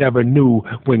I never knew,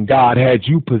 when God had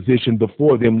you positioned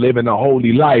before them living a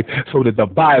holy life, so that the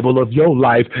Bible of your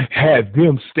life had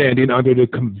them standing under the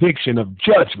conviction of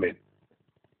judgment.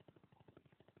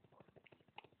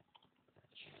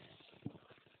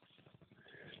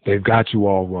 They've got you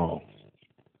all wrong.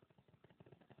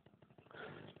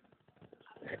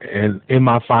 And in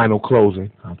my final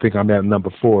closing, I think I'm at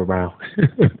number 4 round.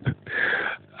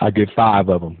 I get 5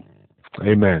 of them.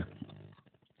 Amen.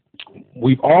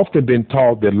 We've often been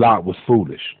taught that Lot was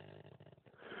foolish.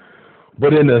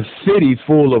 But in a city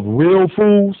full of real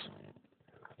fools,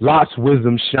 Lot's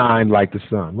wisdom shined like the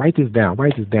sun. Write this down.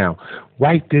 Write this down.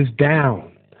 Write this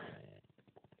down.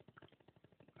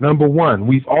 Number 1,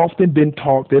 we've often been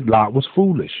taught that Lot was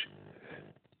foolish.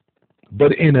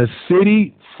 But in a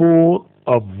city full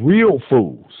of real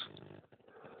fools,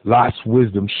 Lot's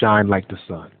wisdom shined like the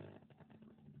sun.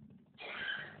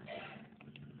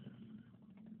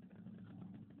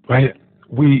 Right?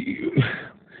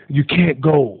 You can't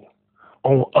go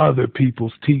on other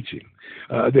people's teaching.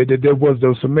 There was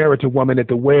the Samaritan woman at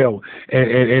the well,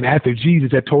 and after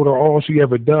Jesus had told her all she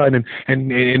ever done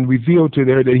and revealed to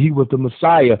her that he was the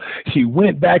Messiah, she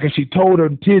went back and she told her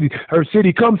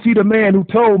city, come see the man who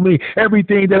told me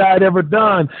everything that I had ever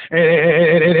done.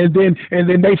 And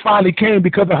then they finally came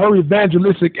because of her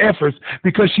evangelistic efforts,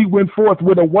 because she went forth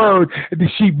with a word.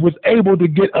 She was able to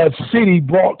get a city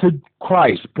brought to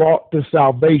Christ, brought to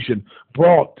salvation,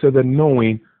 brought to the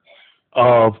knowing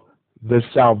of the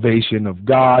salvation of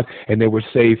God, and they were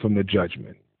saved from the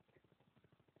judgment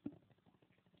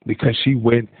because she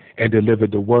went and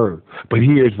delivered the word. But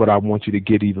here's what I want you to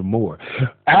get even more.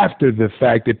 After the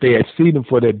fact that they had seen him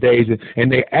for their days,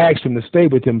 and they asked him to stay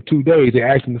with them 2 days, they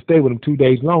asked him to stay with them 2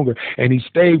 days longer, and he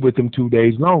stayed with them 2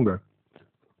 days longer.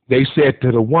 They said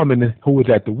to the woman who was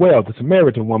at the well, the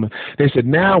Samaritan woman, they said,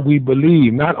 now we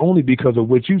believe, not only because of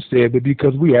what you said, but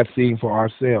because we have seen for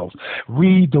ourselves.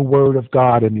 Read the word of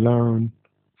God and learn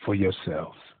for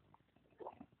yourselves.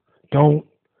 Don't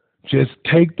just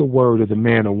take the word of the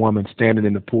man or woman standing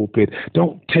in the pulpit.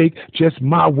 Don't take just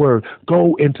my word.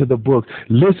 Go into the book.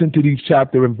 Listen to these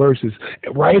chapters and verses.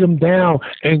 Write them down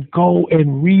and go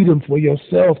and read them for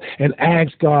yourself and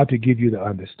ask God to give you the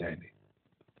understanding.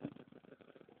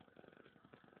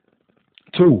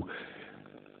 2,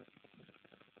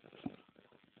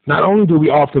 not only do we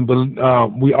often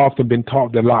been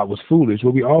taught that Lot was foolish,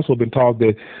 but we also been taught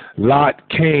that Lot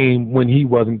came when he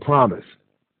wasn't promised.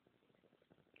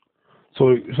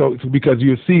 So because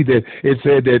you see that it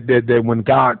said that when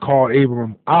God called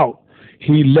Abram out,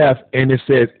 he left, and it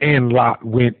says, and Lot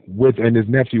went with, and his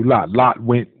nephew Lot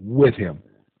went with him.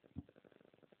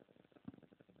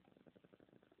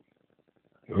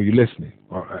 Are you listening?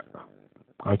 All right.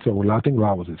 I said, well, I think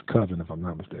Lot was his cousin, if I'm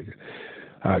not mistaken.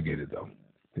 I get it, though.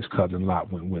 His cousin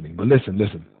Lot went with him. But listen.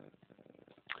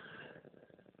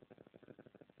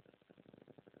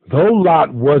 Though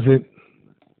Lot wasn't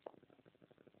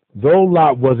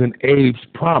Abe's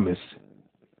promise,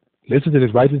 listen to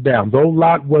this, write this down. Though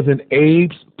Lot wasn't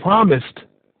Abe's promised,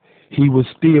 he was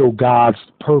still God's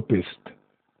purposed.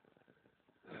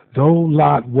 Though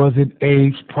Lot wasn't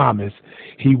Abe's promise,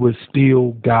 he was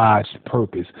still God's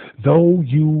purpose. Though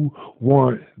you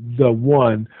weren't the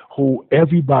one who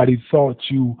everybody thought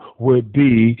you would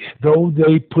be, though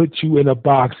they put you in a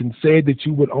box and said that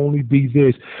you would only be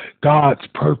this, God's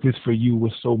purpose for you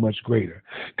was so much greater.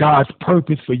 God's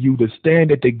purpose for you to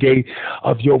stand at the gate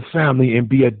of your family and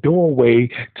be a doorway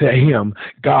to him.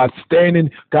 God's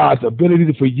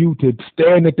ability for you to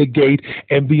stand at the gate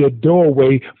and be a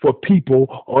doorway for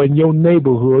people or in your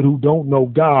neighborhood who don't know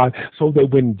God, so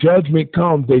that when judgment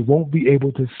comes, they won't be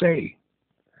able to say,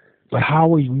 but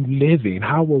how are you living?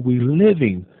 How are we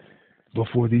living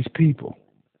before these people?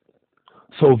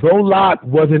 So though Lot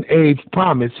wasn't Abe's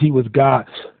promise, he was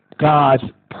God's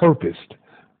purposed.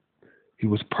 He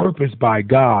was purposed by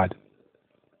God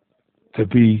to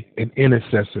be an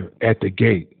intercessor at the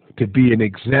gate, to be an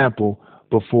example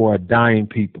before a dying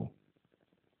people.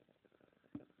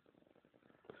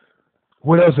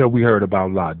 What else have we heard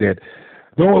about Lot? That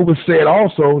though it was said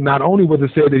also, not only was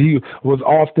it said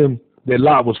that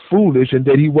Lot was foolish and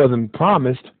that he wasn't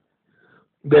promised,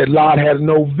 that Lot had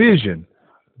no vision,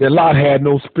 that Lot had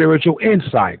no spiritual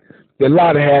insight, that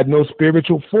Lot had no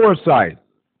spiritual foresight.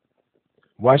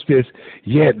 Watch this.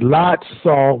 Yet Lot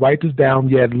saw, write this down,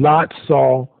 yet Lot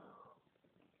saw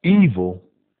evil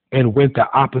and went the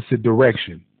opposite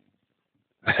direction.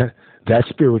 That's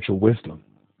spiritual wisdom.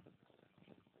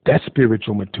 That's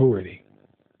spiritual maturity.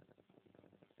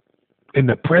 In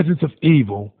the presence of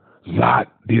evil,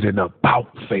 Lot did an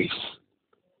about face.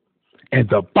 And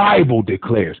the Bible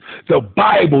declares, the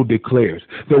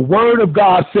word of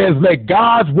God says, let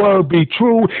God's word be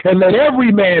true and let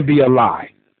every man be a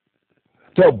lie.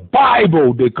 The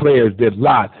Bible declares that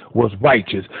Lot was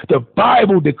righteous. The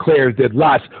Bible declares that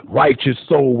Lot's righteous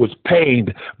soul was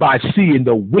pained by seeing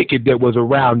the wicked that was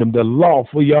around him, the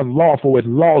lawful, unlawful,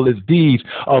 and lawless deeds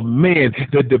of men,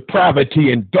 the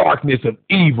depravity and darkness of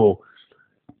evil.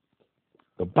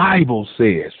 The Bible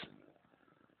says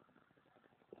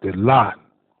that Lot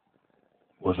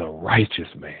was a righteous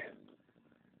man.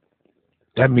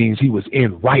 That means he was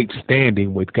in right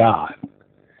standing with God.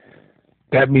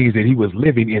 That means that he was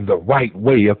living in the right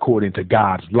way according to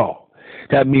God's law.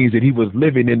 That means that he was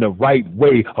living in the right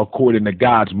way according to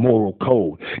God's moral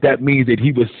code. That means that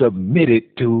he was submitted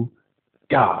to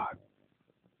God.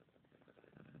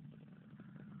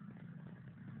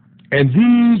 And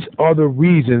these are the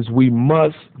reasons we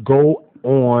must go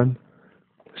on.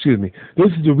 These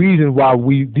are the reasons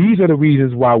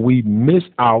why we miss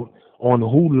out on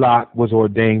who Lot was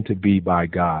ordained to be by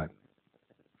God.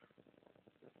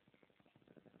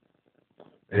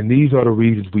 And these are the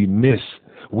reasons we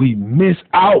miss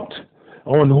out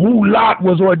on who Lot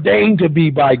was ordained to be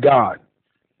by God.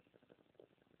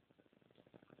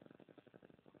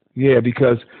 Yeah,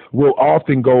 because we'll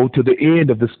often go to the end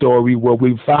of the story where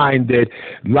we find that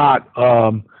Lot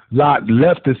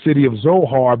left the city of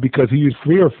Zoar because he was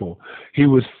fearful. He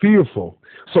was fearful.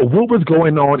 So what was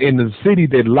going on in the city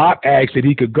that Lot asked that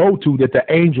he could go to that the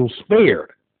angels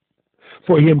spared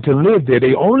for him to live there?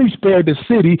 They only spared the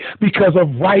city because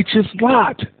of righteous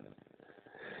Lot.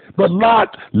 But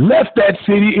Lot left that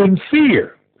city in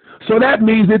fear. So that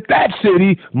means that that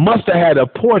city must have had a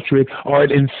portrait or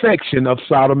an infection of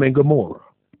Sodom and Gomorrah.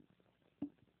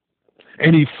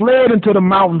 And he fled into the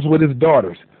mountains with his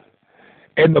daughters.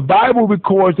 And the Bible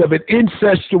records of an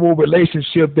incestual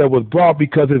relationship that was brought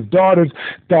because his daughters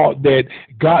thought that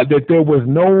there was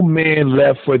no man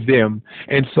left for them.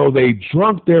 And so they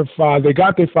got their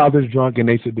fathers drunk and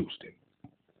they seduced him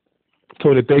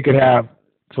so that they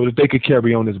could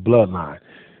carry on this bloodline.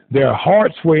 Their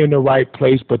hearts were in the right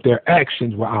place, but their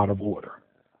actions were out of order.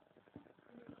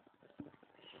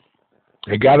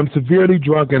 They got him severely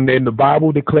drunk, and then the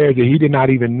Bible declares that he did not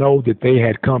even know that they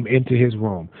had come into his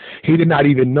room. He did not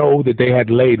even know that they had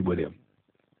laid with him.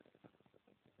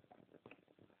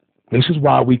 This is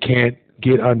why we can't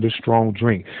get under strong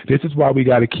drink. This is why we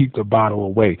got to keep the bottle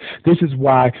away. This is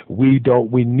why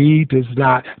don't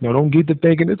get to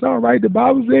thinking it's all right. The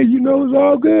Bible says, it's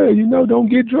all good. Don't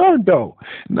get drunk though.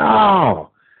 No,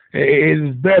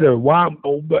 it's better. Why,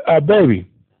 baby.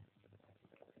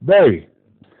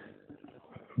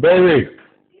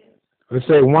 Let's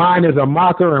say wine is a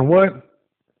mocker and what?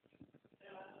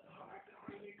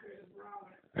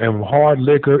 And hard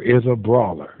liquor is a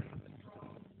brawler.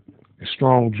 A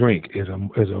strong drink is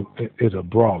a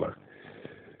brawler.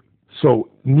 So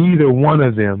neither one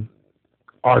of them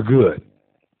are good,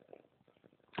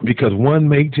 because one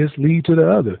may just lead to the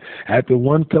other. After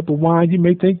one cup of wine, you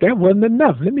may think that wasn't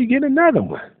enough. Let me get another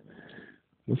one.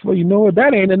 Before you know it,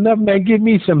 that ain't enough, man. Give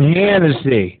me some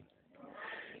Hennessy.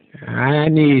 I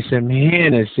need some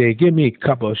Hennessy. Give me a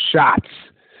couple of shots.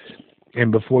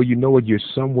 And before you know it, you're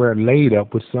somewhere laid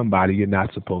up with somebody you're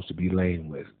not supposed to be laying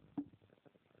with.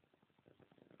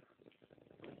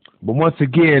 But once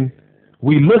again,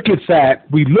 we look at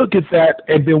that,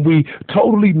 and then we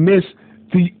totally miss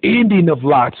the ending of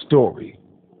Lot's story.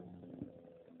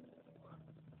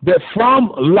 That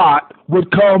from Lot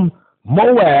would come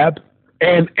Moab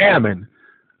and Ammon.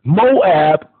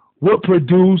 Moab would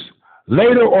produce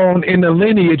later on in the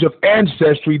lineage of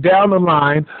ancestry down the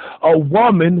line a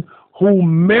woman who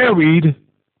married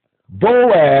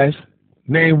Boaz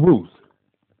named Ruth.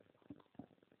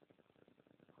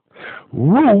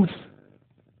 Ruth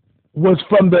was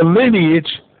from the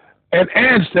lineage and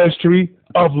ancestry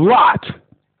of Lot.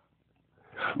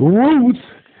 Ruth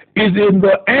is in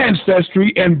the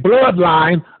ancestry and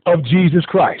bloodline of Jesus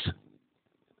Christ.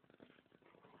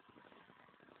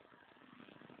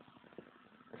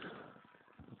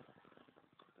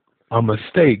 A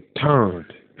mistake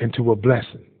turned into a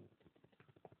blessing.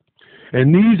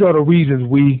 And these are the reasons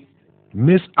we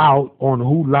miss out on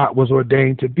who Lot was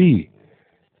ordained to be.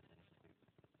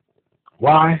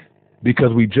 Why?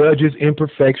 Because we judge his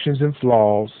imperfections and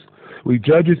flaws. We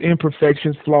judge his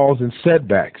imperfections, flaws, and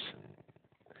setbacks.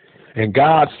 And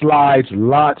God slides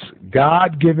Lot's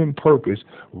God-given purpose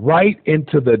right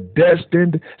into the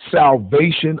destined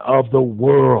salvation of the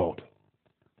world.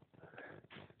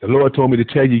 The Lord told me to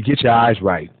tell you, get your eyes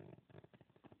right.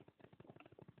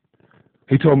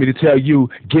 He told me to tell you,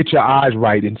 get your eyes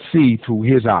right and see through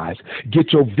his eyes.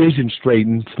 Get your vision straight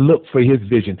and look for his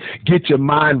vision. Get your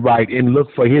mind right and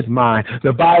look for his mind.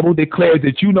 The Bible declares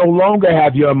that you no longer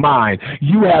have your mind.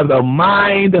 You have the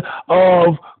mind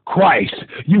of Christ.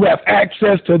 You have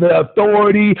access to the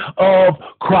authority of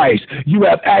Christ. You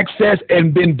have access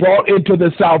and been brought into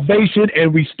the salvation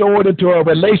and restored into a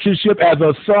relationship as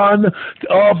a son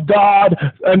of God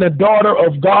and a daughter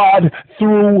of God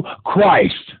through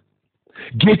Christ.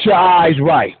 Get your eyes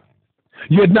right.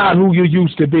 You're not who you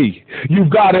used to be. You've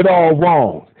got it all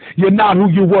wrong. You're not who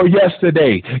you were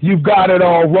yesterday. You've got it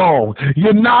all wrong.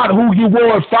 You're not who you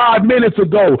were 5 minutes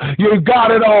ago. You've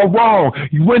got it all wrong.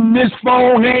 When this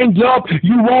phone hangs up,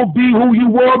 you won't be who you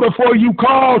were before you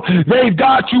called. They've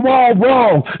got you all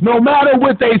wrong. No matter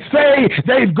what they say,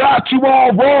 they've got you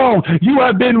all wrong. You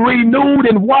have been renewed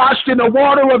and washed in the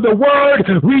water of the word,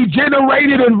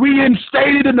 regenerated and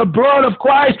reinstated in the blood of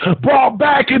Christ, brought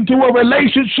back into a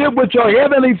relationship with your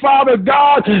heavenly Father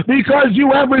God, because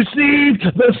you have received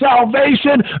the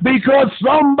salvation, because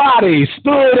somebody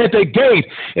stood at the gate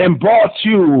and brought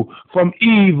you from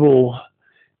evil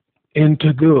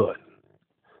into good,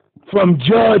 from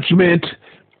judgment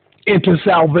into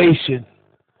salvation,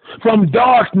 from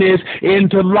darkness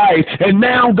into light. And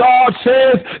now God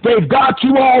says they've got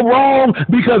you all wrong,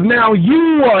 because now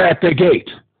you are at the gate,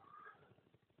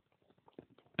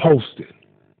 posted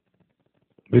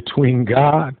between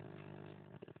God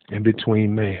and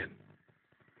between man.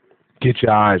 Get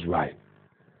your eyes right.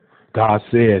 God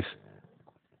says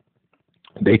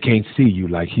they can't see you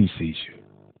like he sees you.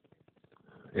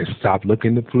 And stop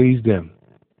looking to please them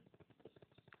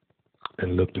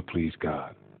and look to please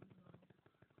God.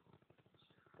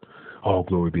 All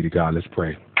glory be to God. Let's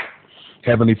pray.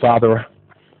 Heavenly Father,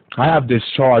 I have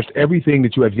discharged everything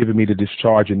that you have given me to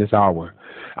discharge in this hour.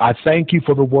 I thank you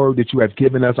for the word that you have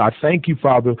given us. I thank you,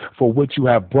 Father, for what you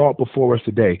have brought before us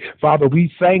today. Father,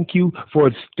 we thank you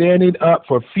for standing up,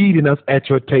 for feeding us at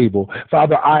your table.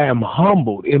 Father, I am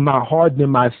humbled in my heart and in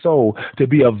my soul to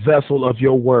be a vessel of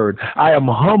your word. I am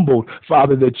humbled,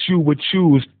 Father, that you would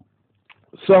choose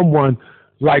someone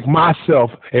like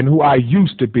myself and who I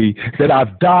used to be, that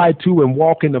I've died to and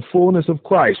walk in the fullness of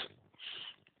Christ,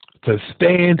 to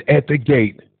stand at the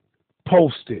gate,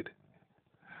 posted,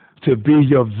 to be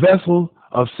your vessel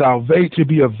of salvation, to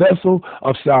be a vessel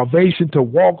of salvation, to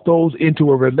walk those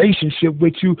into a relationship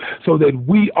with you, so that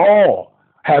we all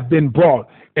have been brought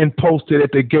and posted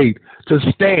at the gate to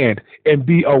stand and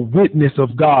be a witness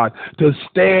of God, to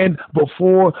stand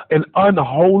before an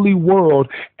unholy world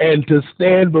and to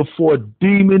stand before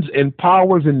demons and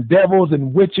powers and devils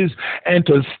and witches, and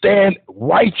to stand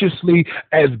righteously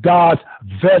as God's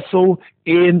vessel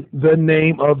in the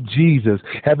name of Jesus.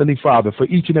 Heavenly Father, for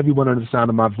each and every one under the sound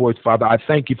of my voice, Father, I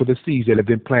thank you for the seeds that have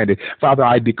been planted. Father,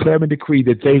 I declare and decree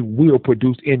that they will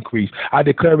produce increase. I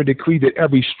declare and decree that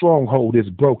every stronghold is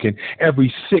broken,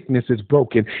 every sickness is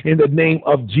broken. In the name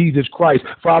of Jesus Christ,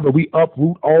 Father, we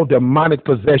uproot all demonic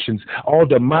possessions, all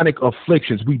demonic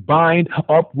afflictions. We bind,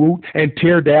 uproot, and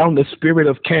tear down the spirit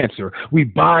of cancer. We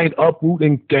bind, uproot,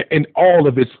 in all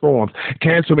of its forms,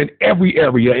 cancer in every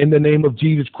area, in the name of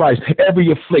Jesus Christ. Every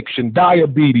affliction,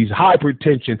 diabetes,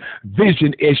 hypertension,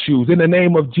 vision issues, in the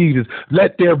name of Jesus,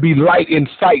 let there be light in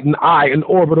sight and eye and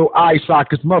orbital eye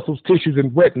sockets, muscles, tissues,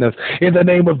 and retinas. In the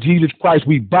name of Jesus Christ,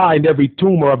 we bind every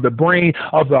tumor of the brain,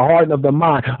 of the heart and of the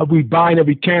mind. We bind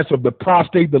every cancer of the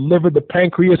prostate, the liver, the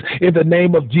pancreas. In the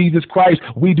name of Jesus Christ,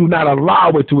 we do not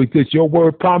allow it to exist. Your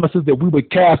word promises that we would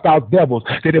cast out devils,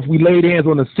 that if we laid hands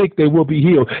on the sick, they will be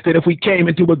healed, that if we came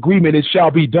into agreement, it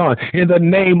shall be done. In the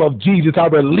name of Jesus, I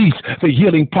release the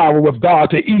healing power of God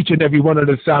to each and every one of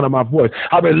the sound of my voice.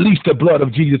 I release the blood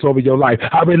of Jesus over your life.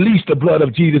 I release the blood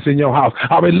of Jesus in your house.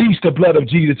 I release the blood of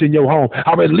Jesus in your home.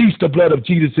 I release the blood of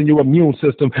Jesus in your immune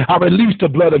system. I release the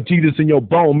blood of Jesus in your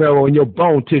bone marrow and your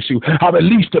bone tissue. I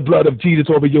release the blood of Jesus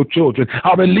over your children.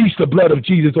 I release the blood of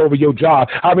Jesus over your job.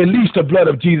 I release the blood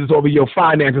of Jesus over your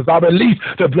finances. I release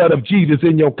the blood of Jesus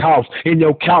in your house, in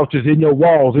your couches, in your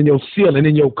walls, in your ceiling,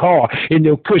 in your car, in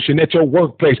your cushion, at your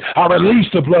workplace. I release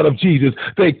the blood of Jesus,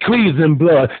 the cleansing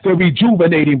blood, the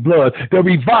rejuvenating blood, the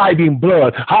reviving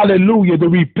blood. Hallelujah. The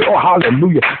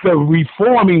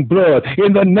reforming blood.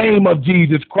 In the name of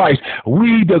Jesus Christ,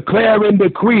 we declare and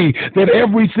decree that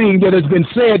everything that has been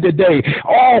said today,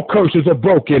 all curses are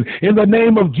broken. In the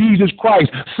name of Jesus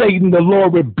Christ, Satan, the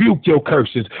Lord, rebuke your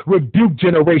curses, rebuke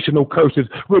generational curses,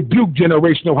 rebuke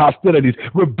generational hostilities,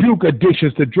 rebuke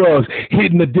addictions to drugs,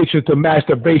 hidden addictions to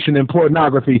masturbation and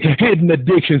pornography, hidden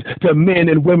addictions to men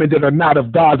and women that are not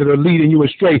of God, that are leading you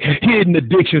astray, hidden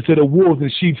addictions to the wolves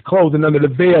in sheep's clothing under the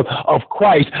veil of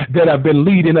Christ that have been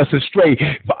leading us astray.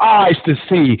 Eyes to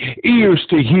see, ears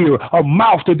to hear, a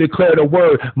mouth to declare the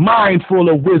word, mind full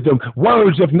of wisdom,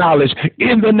 words of knowledge.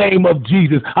 In the name of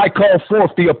Jesus, I call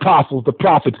forth the apostles, the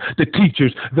prophets, the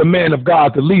teachers, the men of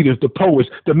God, the leaders, the poets,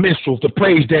 the minstrels, the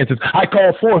praise dancers. I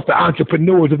call forth the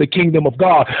entrepreneurs of the kingdom of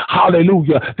God.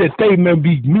 Hallelujah. That they may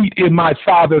be meet in my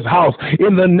Father's house.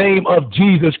 In the name of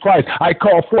Jesus Christ, I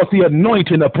call forth the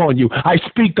anointing upon you. I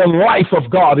speak the life of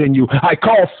God in you. I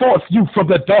call forth you from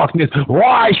the darkness.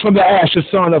 Rise from the ashes,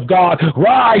 son of God.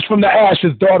 Rise from the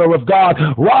ashes, daughter of God.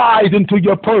 Rise into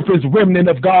your purpose, remnant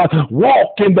of God.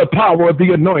 Walk in the power of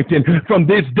the anointing. From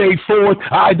this day forth,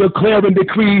 I declare and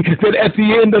decree that at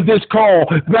the end of this call,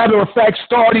 matter of fact,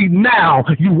 starting now,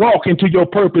 you walk into your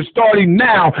purpose. Starting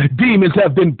now, demons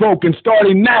have been broken.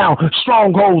 Starting now,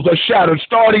 strongholds are shattered.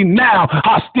 Starting now,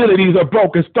 hostilities are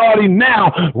broken. Starting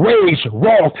now, rage,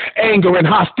 wrath, anger, and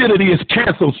hostility is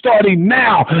canceled. Starting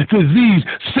now, disease,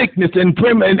 sickness, and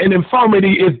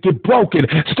infirmity is broken.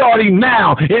 Starting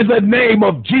now, in the name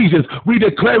of Jesus, we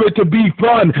declare it to be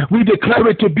done. We declare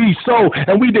it to be so,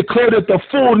 and we declare that the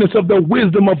fullness of the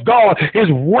wisdom of God is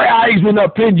rising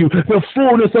up in you. The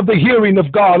fullness of the hearing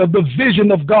of God, of the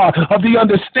vision of God, of the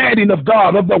understanding of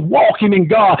God, of the walking in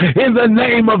God. In the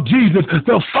name of Jesus,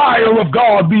 the fire of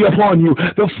God be upon you.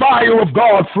 The fire of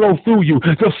God flow through you.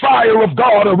 The fire of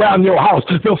God around your house.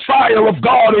 The fire of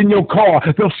God in your car.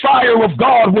 The fire of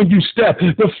God when you step.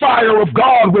 The fire of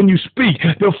God when you speak.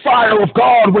 The fire of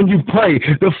God when you pray.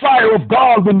 The fire of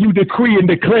God when you decree and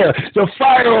declare. The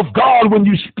fire of God when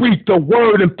you speak the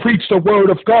word and preach the word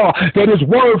of God. That his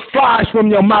word flies from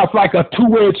your mouth like a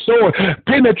two-edged sword,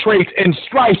 penetrates and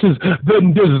slices,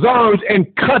 then discerns and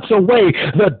cuts away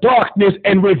the darkness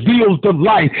and reveals the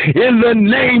light. In the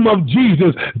name of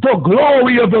Jesus, the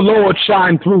glory of the Lord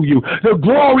shine through you. The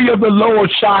glory of the Lord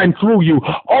shine through you,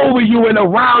 over you and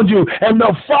around you. And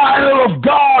the fire of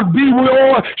God be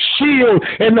your shield.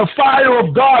 And the fire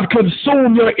of God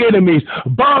consume your enemies.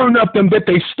 Burn up them that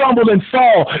they stumble and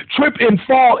fall, trip and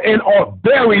fall, and are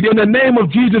buried in the name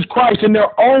of Jesus Christ in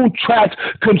their own tracks,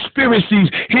 conspiracies,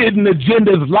 hidden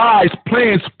agendas, lies,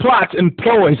 plans, plots, and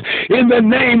ploys. In the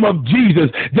name of Jesus,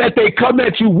 that they come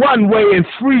at you one way and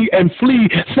flee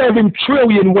 7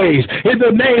 trillion ways. In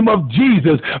the name of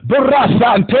Jesus,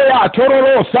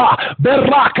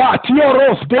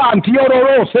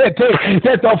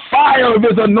 that the fire of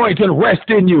his anointing rest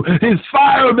in you. His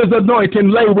fire of his anointing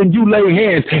lay when you lay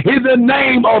hands. In the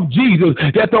name of Jesus,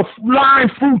 that the 9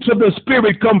 fruits of the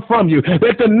Spirit come from you.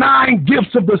 That the 9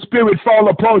 gifts of the Spirit fall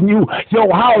upon you,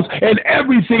 your house, and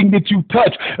everything that you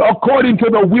touch, according to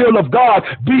the will of God,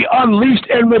 be unleashed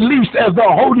and released as the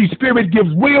Holy Spirit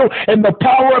gives will and the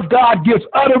power of God gives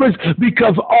utterance,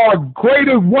 because our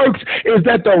greater works is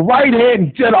at the right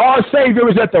hand, that our Savior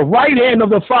is at the right hand of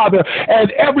the Father,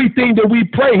 and everything that we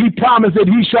pray, he promised that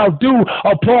he shall do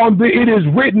upon it is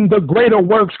written, the greater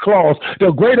works clause,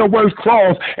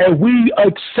 and we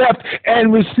accept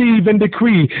and receive and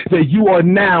decree that you are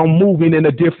now moving in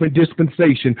a different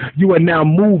dispensation. You are now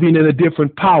moving in a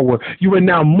different power. You are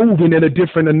now moving in a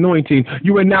different anointing.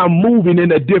 You are now moving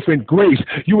in a different grace.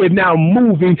 You are now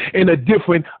moving in a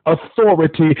different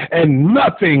authority, and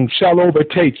nothing shall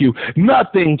overtake you.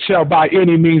 Nothing shall by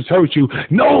any means hurt you.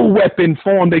 No weapon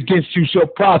formed against you shall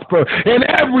prosper, and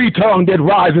every tongue that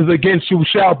rises against you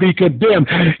shall be condemned.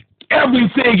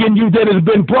 Everything in you that has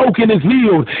been broken is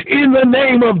healed in the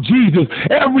name of Jesus.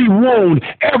 Every wound,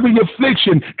 every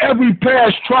affliction, every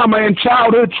past trauma and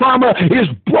childhood trauma is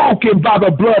broken by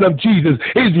the blood of Jesus,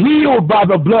 is healed by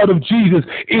the blood of Jesus,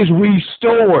 is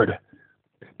restored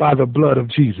by the blood of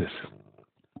Jesus.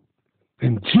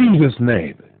 In Jesus'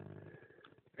 name,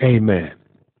 amen.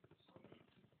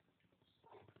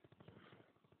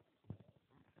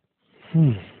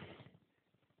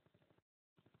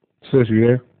 Sis, you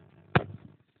there?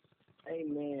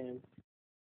 Amen.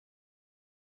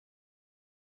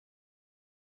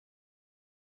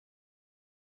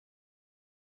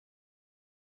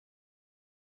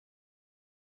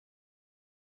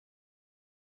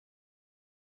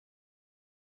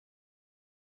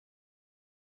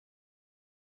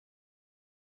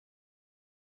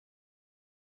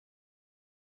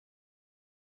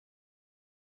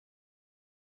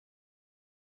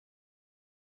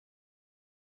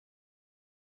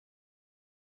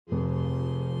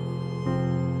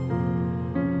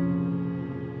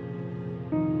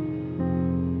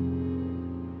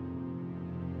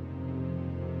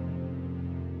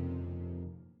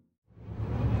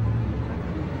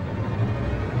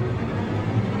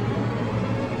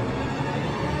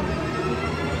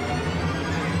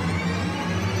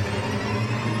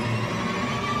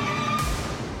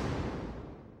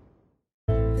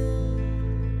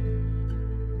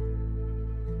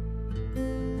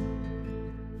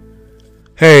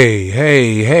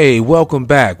 Hey, welcome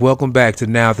back to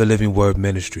Now the Living Word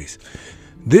Ministries.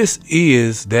 This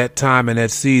is that time and that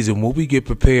season where we get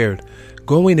prepared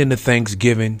going into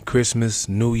Thanksgiving, Christmas,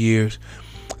 New Year's.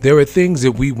 There are things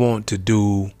that we want to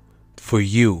do for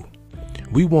you.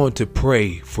 We want to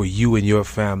pray for you and your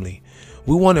family.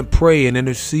 We want to pray and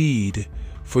intercede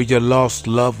for your lost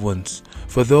loved ones,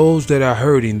 for those that are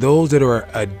hurting, those that are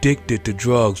addicted to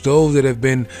drugs, those that have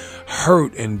been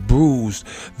hurt and bruised,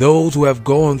 those who have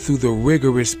gone through the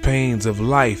rigorous pains of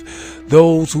life,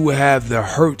 those who have the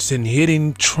hurts and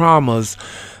hidden traumas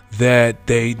that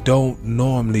they don't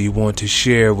normally want to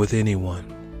share with anyone.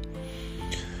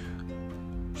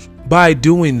 By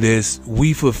doing this,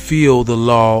 we fulfill the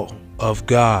law of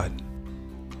God.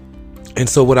 And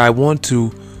so what I want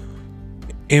to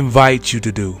invite you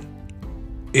to do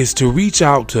is to reach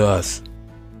out to us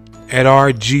at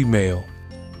our Gmail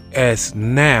as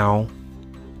now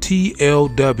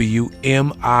TLWMIN,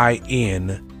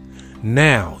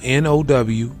 now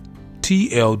NOWTLWMIN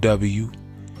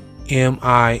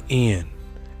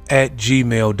at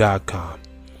gmail.com.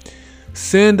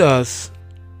 Send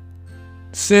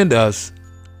us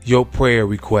your prayer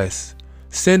requests.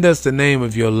 Send us the name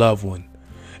of your loved one,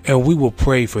 and we will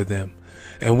pray for them.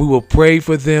 And we will pray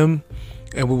for them,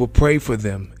 and we will pray for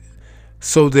them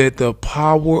so that the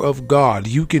power of God,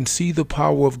 you can see the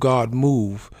power of God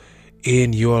move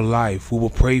in your life. We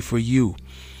will pray for you.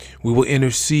 We will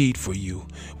intercede for you.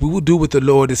 We will do what the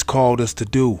Lord has called us to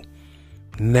do.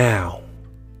 Now,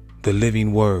 the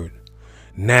living word.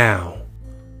 Now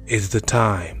is the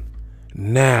time.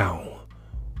 Now,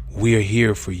 we are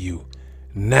here for you.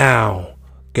 Now,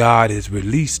 God has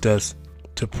released us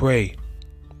to pray.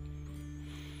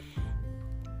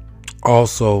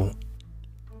 Also,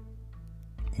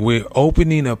 we're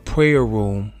opening a prayer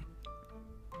room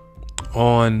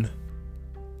on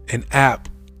an app.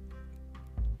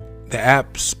 The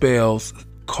app spells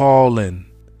Callin,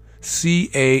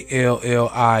 CALLIN.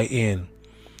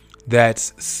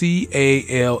 That's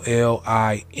CALLIN,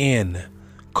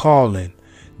 Callin.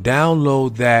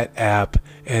 Download that app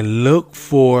and look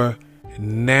for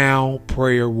Now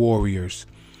Prayer Warriors.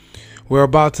 We're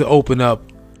about to open up,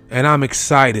 and I'm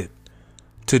excited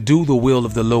to do the will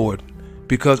of the Lord,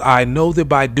 because I know that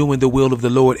by doing the will of the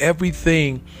Lord,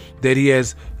 everything that He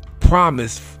has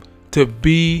promised to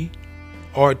be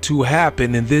or to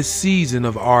happen in this season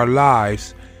of our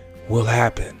lives will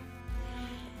happen.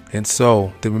 And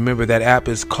so, to remember, that app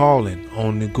is Callin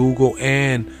on the Google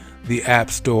and the App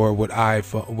Store with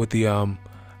iPhone, with the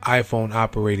iPhone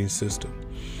operating system.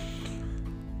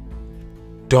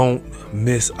 Don't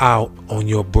miss out on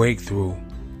your breakthrough,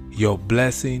 your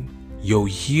blessing, your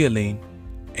healing,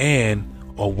 and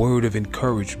a word of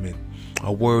encouragement,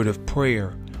 a word of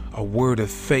prayer, a word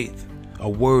of faith, a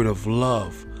word of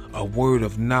love, a word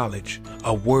of knowledge,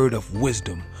 a word of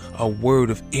wisdom, a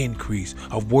word of increase,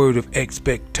 a word of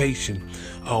expectation,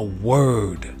 a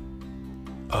word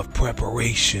of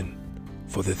preparation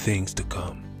for the things to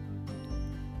come.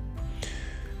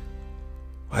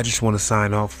 I just want to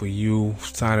sign off for you,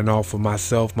 signing off for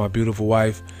myself, my beautiful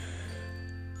wife,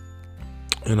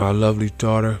 and our lovely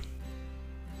daughter.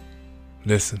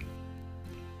 Listen,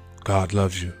 God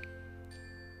loves you,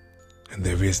 and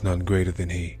there is none greater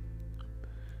than He.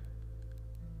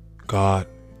 God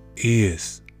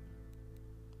is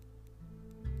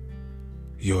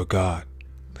your God.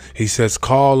 He says,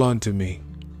 call unto me,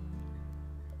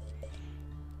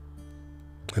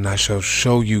 and I shall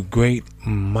show you great,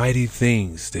 mighty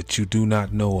things that you do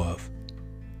not know of.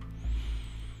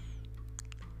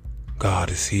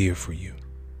 God is here for you.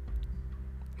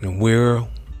 And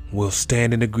we'll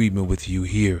stand in agreement with you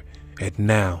here at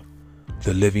Now,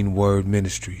 the Living Word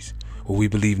Ministries, where we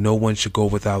believe no one should go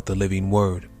without the living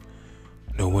word.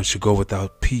 No one should go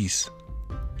without peace.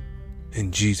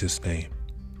 In Jesus' name.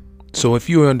 So if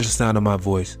you are under the sound of my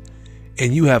voice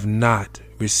and you have not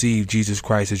received Jesus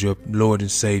Christ as your Lord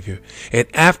and Savior, and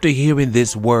after hearing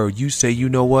this word, you say, you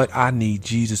know what? I need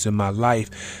Jesus in my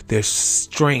life. There's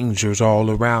strangers all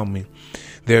around me.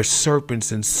 There's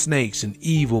serpents and snakes and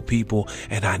evil people,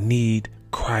 and I need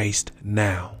Christ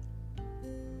now.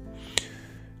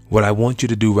 What I want you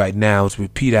to do right now is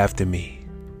repeat after me.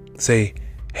 Say,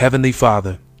 Heavenly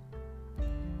Father,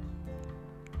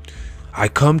 I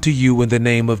come to you in the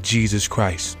name of Jesus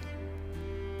Christ.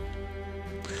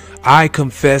 I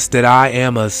confess that I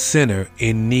am a sinner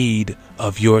in need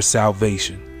of your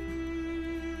salvation.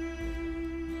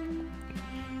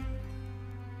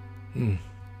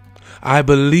 I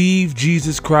believe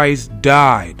Jesus Christ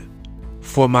died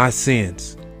for my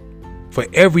sins, for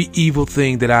every evil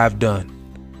thing that I've done.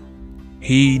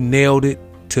 He nailed it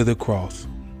to the cross.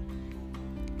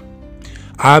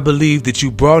 I believe that you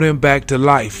brought him back to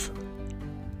life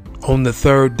on the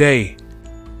third day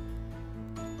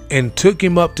and took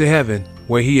him up to heaven,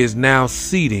 where he is now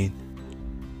seated,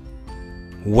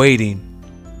 waiting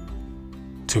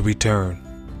to return.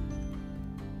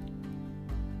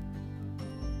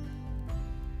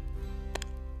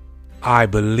 I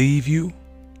believe you,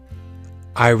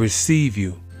 I receive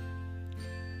you,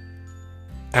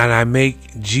 and I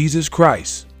make Jesus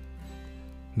Christ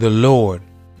the Lord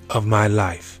of my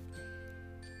life.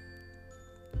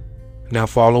 Now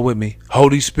follow with me.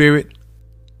 Holy Spirit,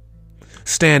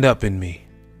 stand up in me,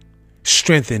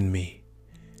 strengthen me,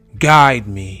 guide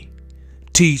me,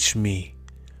 teach me,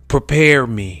 prepare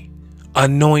me,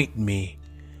 anoint me,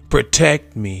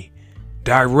 protect me,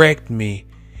 direct me.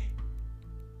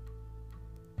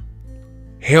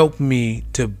 Help me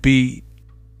to be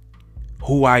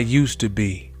who I used to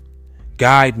be.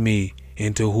 Guide me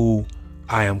into who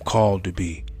I am called to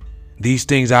be. These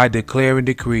things I declare and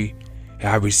decree.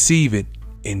 I receive it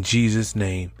in Jesus'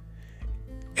 name.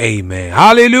 Amen.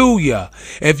 Hallelujah.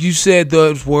 If you said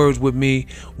those words with me,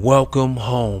 welcome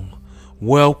home.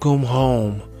 Welcome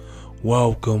home.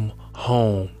 Welcome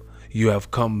home. You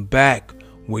have come back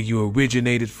where you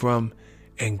originated from,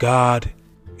 and God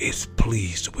is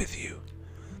pleased with you.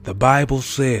 The Bible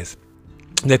says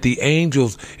that the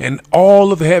angels and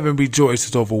all of heaven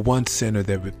rejoices over one sinner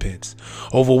that repents,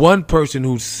 over one person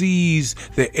who sees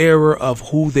the error of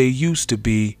who they used to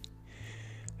be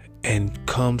and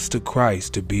comes to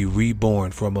Christ to be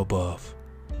reborn from above.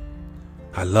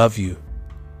 I love you.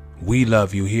 We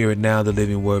love you here at Now the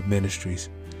Living Word Ministries.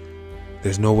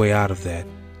 There's no way out of that.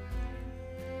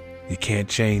 You can't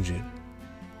change it,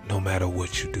 no matter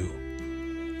what you do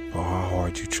or how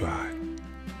hard you try.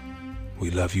 We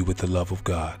love you with the love of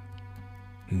God.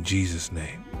 In Jesus'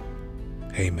 name,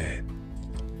 amen.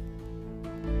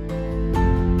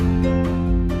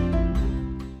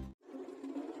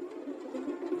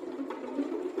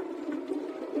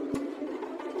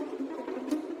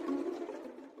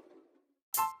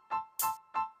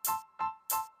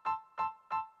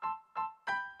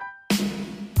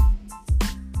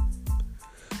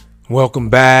 Welcome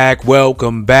back,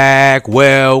 welcome back,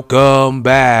 welcome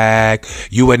back.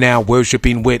 You are now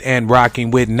worshiping with and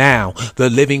rocking with Now the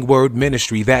Living Word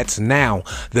Ministry. That's Now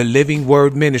the Living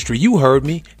Word Ministry. You heard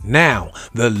me. Now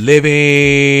the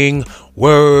Living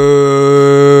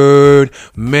Word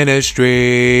Ministries.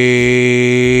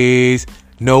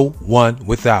 No one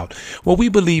without. Well, we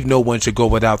believe no one should go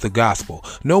without the gospel.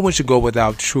 No one should go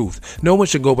without truth. No one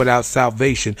should go without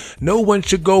salvation. No one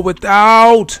should go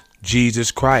without Jesus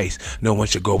Christ. No one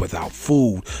should go without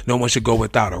food. No one should go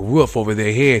without a roof over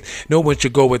their head. No one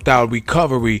should go without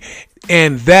recovery.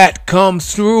 And that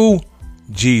comes through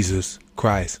Jesus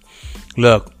Christ.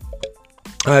 Look,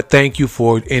 I thank you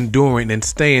for enduring and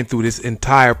staying through this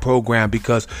entire program,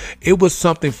 because it was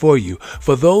something for you.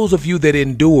 For those of you that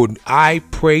endured, I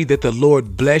pray that the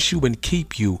Lord bless you and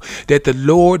keep you, that the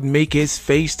Lord make his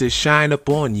face to shine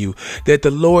upon you, that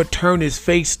the Lord turn his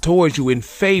face towards you in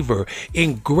favor,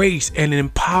 in grace, and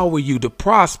empower you to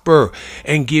prosper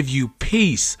and give you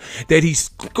peace, that he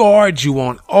guards you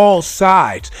on all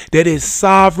sides, that his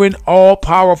sovereign,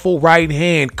 all-powerful right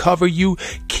hand cover you,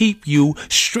 keep you,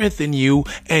 strengthen you,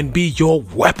 and be your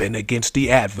weapon against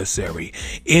the adversary.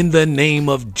 In the name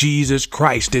of Jesus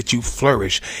Christ, that you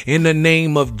flourish. In the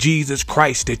name of Jesus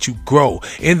Christ, that you grow.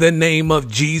 In the name of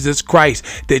Jesus Christ,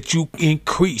 that you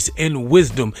increase in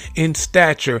wisdom, in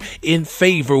stature, in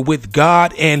favor with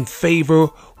God and favor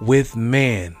with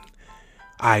man.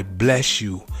 I bless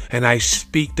you, and I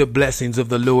speak the blessings of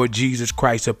the Lord Jesus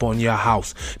Christ upon your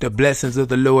house, the blessings of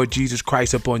the Lord Jesus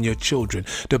Christ upon your children,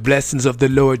 the blessings of the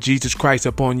Lord Jesus Christ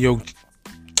upon your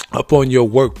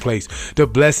workplace, the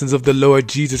blessings of the Lord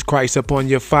Jesus Christ upon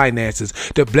your finances,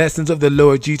 the blessings of the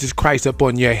Lord Jesus Christ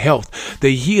upon your health,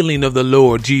 the healing of the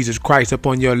Lord Jesus Christ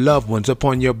upon your loved ones,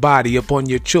 upon your body, upon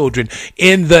your children.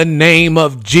 In the name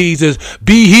of Jesus,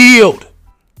 be healed.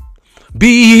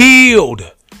 Be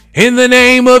healed. In the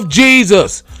name of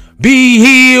Jesus, be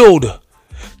healed.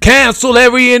 Cancel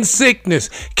every sickness.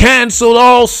 Cancel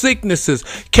all sicknesses.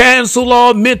 Cancel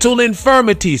all mental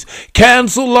infirmities.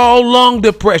 Cancel all lung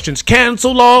depressions.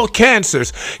 Cancel all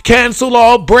cancers. Cancel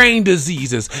all brain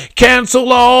diseases.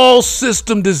 Cancel all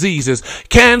system diseases.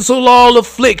 Cancel all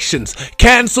afflictions.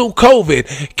 Cancel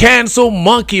COVID. Cancel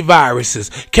monkey viruses.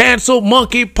 Cancel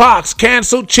monkey pox.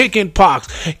 Cancel chicken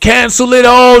pox. Cancel it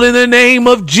all in the name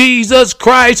of Jesus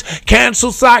Christ.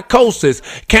 Cancel psychosis.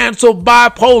 Cancel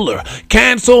bipolar.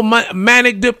 Cancel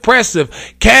manic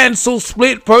depressive. Cancel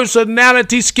split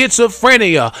personality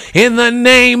schizophrenia. In the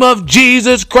name of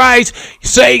Jesus Christ,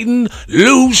 Satan,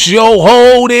 loose your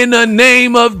hold. In the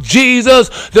name of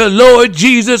Jesus, the Lord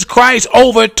Jesus Christ,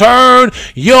 overturn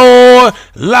your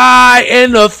lie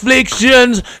and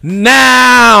afflictions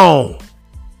now.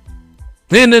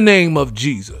 In the name of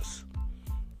Jesus.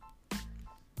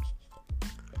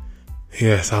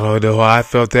 Yes, I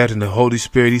felt that in the Holy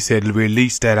Spirit. He said,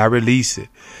 release that. I release it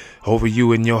over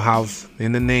you in your house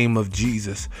in the name of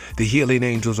Jesus. The healing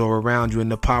angels are around you in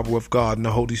the power of God, and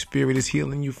the Holy Spirit is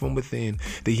healing you from within.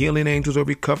 The healing angels are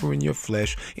recovering your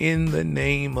flesh in the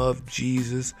name of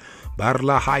Jesus.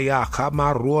 Barlahaya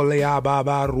kamarolea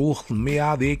babaruch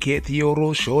mia de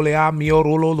ketioro sholea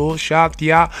miorolo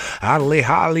shatia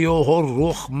alehalio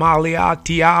horuch malia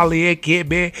tialie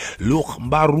kebe luch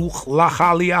baruch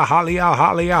lahalia halia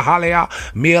halia halia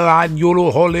milan yolo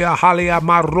holia halia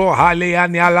marro halia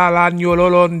nyalalan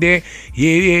yololonde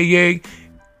ye.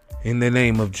 In the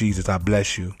name of Jesus, I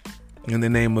bless you. In the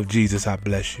name of Jesus, I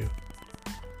bless you.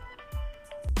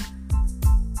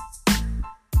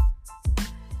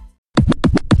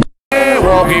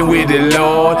 Walking with the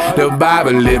Lord, the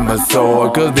Bible in my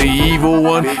sword, cause the evil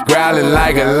one growling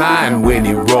like a lion when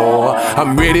he roar.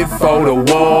 I'm ready for the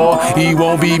war, he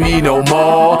won't beat me no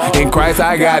more. In Christ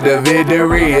I got the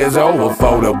victory, it's over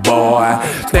for the boy.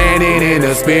 Standing in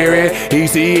the spirit, he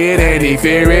see it and he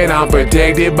fear it. I'm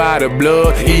protected by the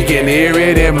blood, he can hear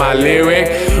it in my lyric.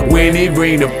 When he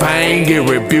bring the pain, get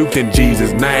rebuked in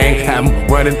Jesus' name. I'm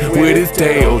running with his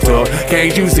tail tucked,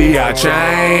 can't you see I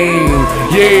change?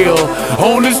 Yeah.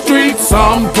 On the streets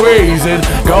I'm praising,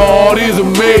 God is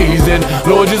amazing,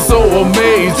 Lord you're so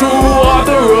amazing. True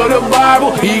author of the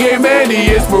Bible, he gave man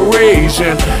the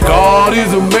inspiration. God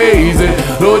is amazing,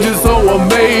 Lord you're so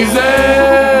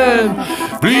amazing.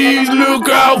 Please look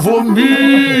out for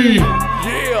me.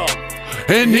 Yeah.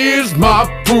 And here's my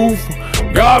proof,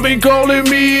 God been calling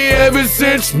me ever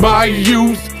since my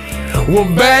youth. Well,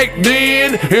 back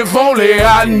then, if only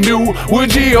I knew what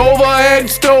Jehovah had in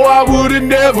store, I would've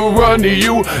never run to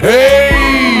you.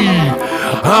 Hey,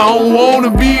 I don't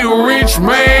wanna be a rich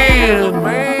man.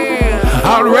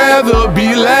 I'd rather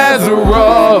be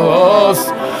Lazarus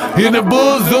in the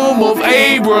bosom of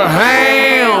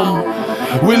Abraham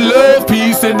with love,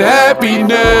 peace, and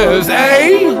happiness.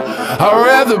 Hey, I'd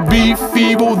rather be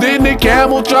feeble than the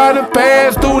camel trying to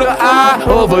pass through the eye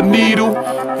of a needle.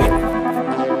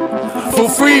 For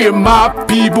freeing my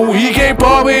people, he can't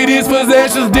part with his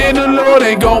possessions, then the Lord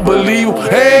ain't gon' believe him.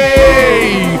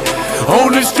 Hey,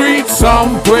 on the streets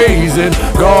I'm praising,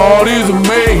 God is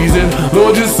amazing,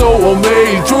 Lord you're so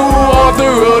amazing. True author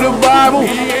of the Bible,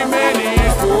 he gave man the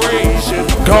inspiration.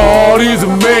 God is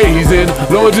amazing,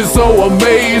 Lord you're so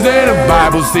amazing. The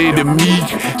Bible said the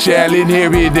meek shall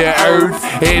inherit the earth,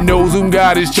 and those whom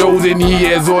God has chosen he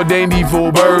has ordained thee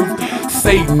for birth.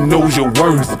 Satan knows your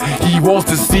worth, he wants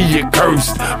to see you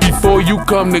cursed. Before you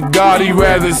come to God, He'd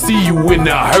rather see you in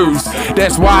the hearse.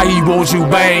 That's why He wants you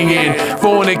banging,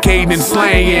 fornicating and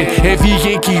slanging. If He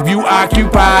can keep you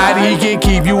occupied, He can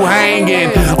keep you hanging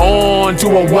on to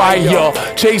a wire,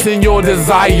 chasing your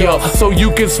desire, so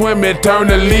you can swim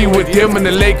eternally with Him in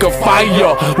the lake of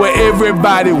fire, where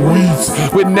everybody weeps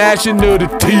with gnashing of the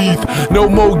teeth. No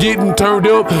more getting turned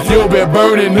up, you'll be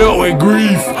burning up with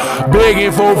grief,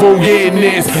 begging for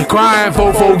forgiveness, crying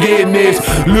for forgiveness,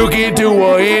 looking to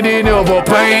an ending of a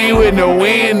pain with no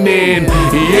ending.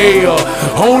 Yeah,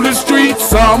 on the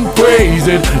streets I'm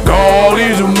praising, God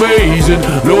is amazing,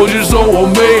 Lord you're so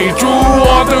amazing. True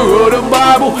author of the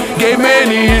Bible gave man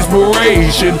the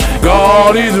inspiration.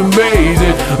 God is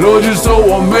amazing, Lord you're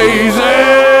so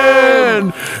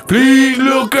amazing. Please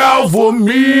look out for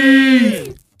me.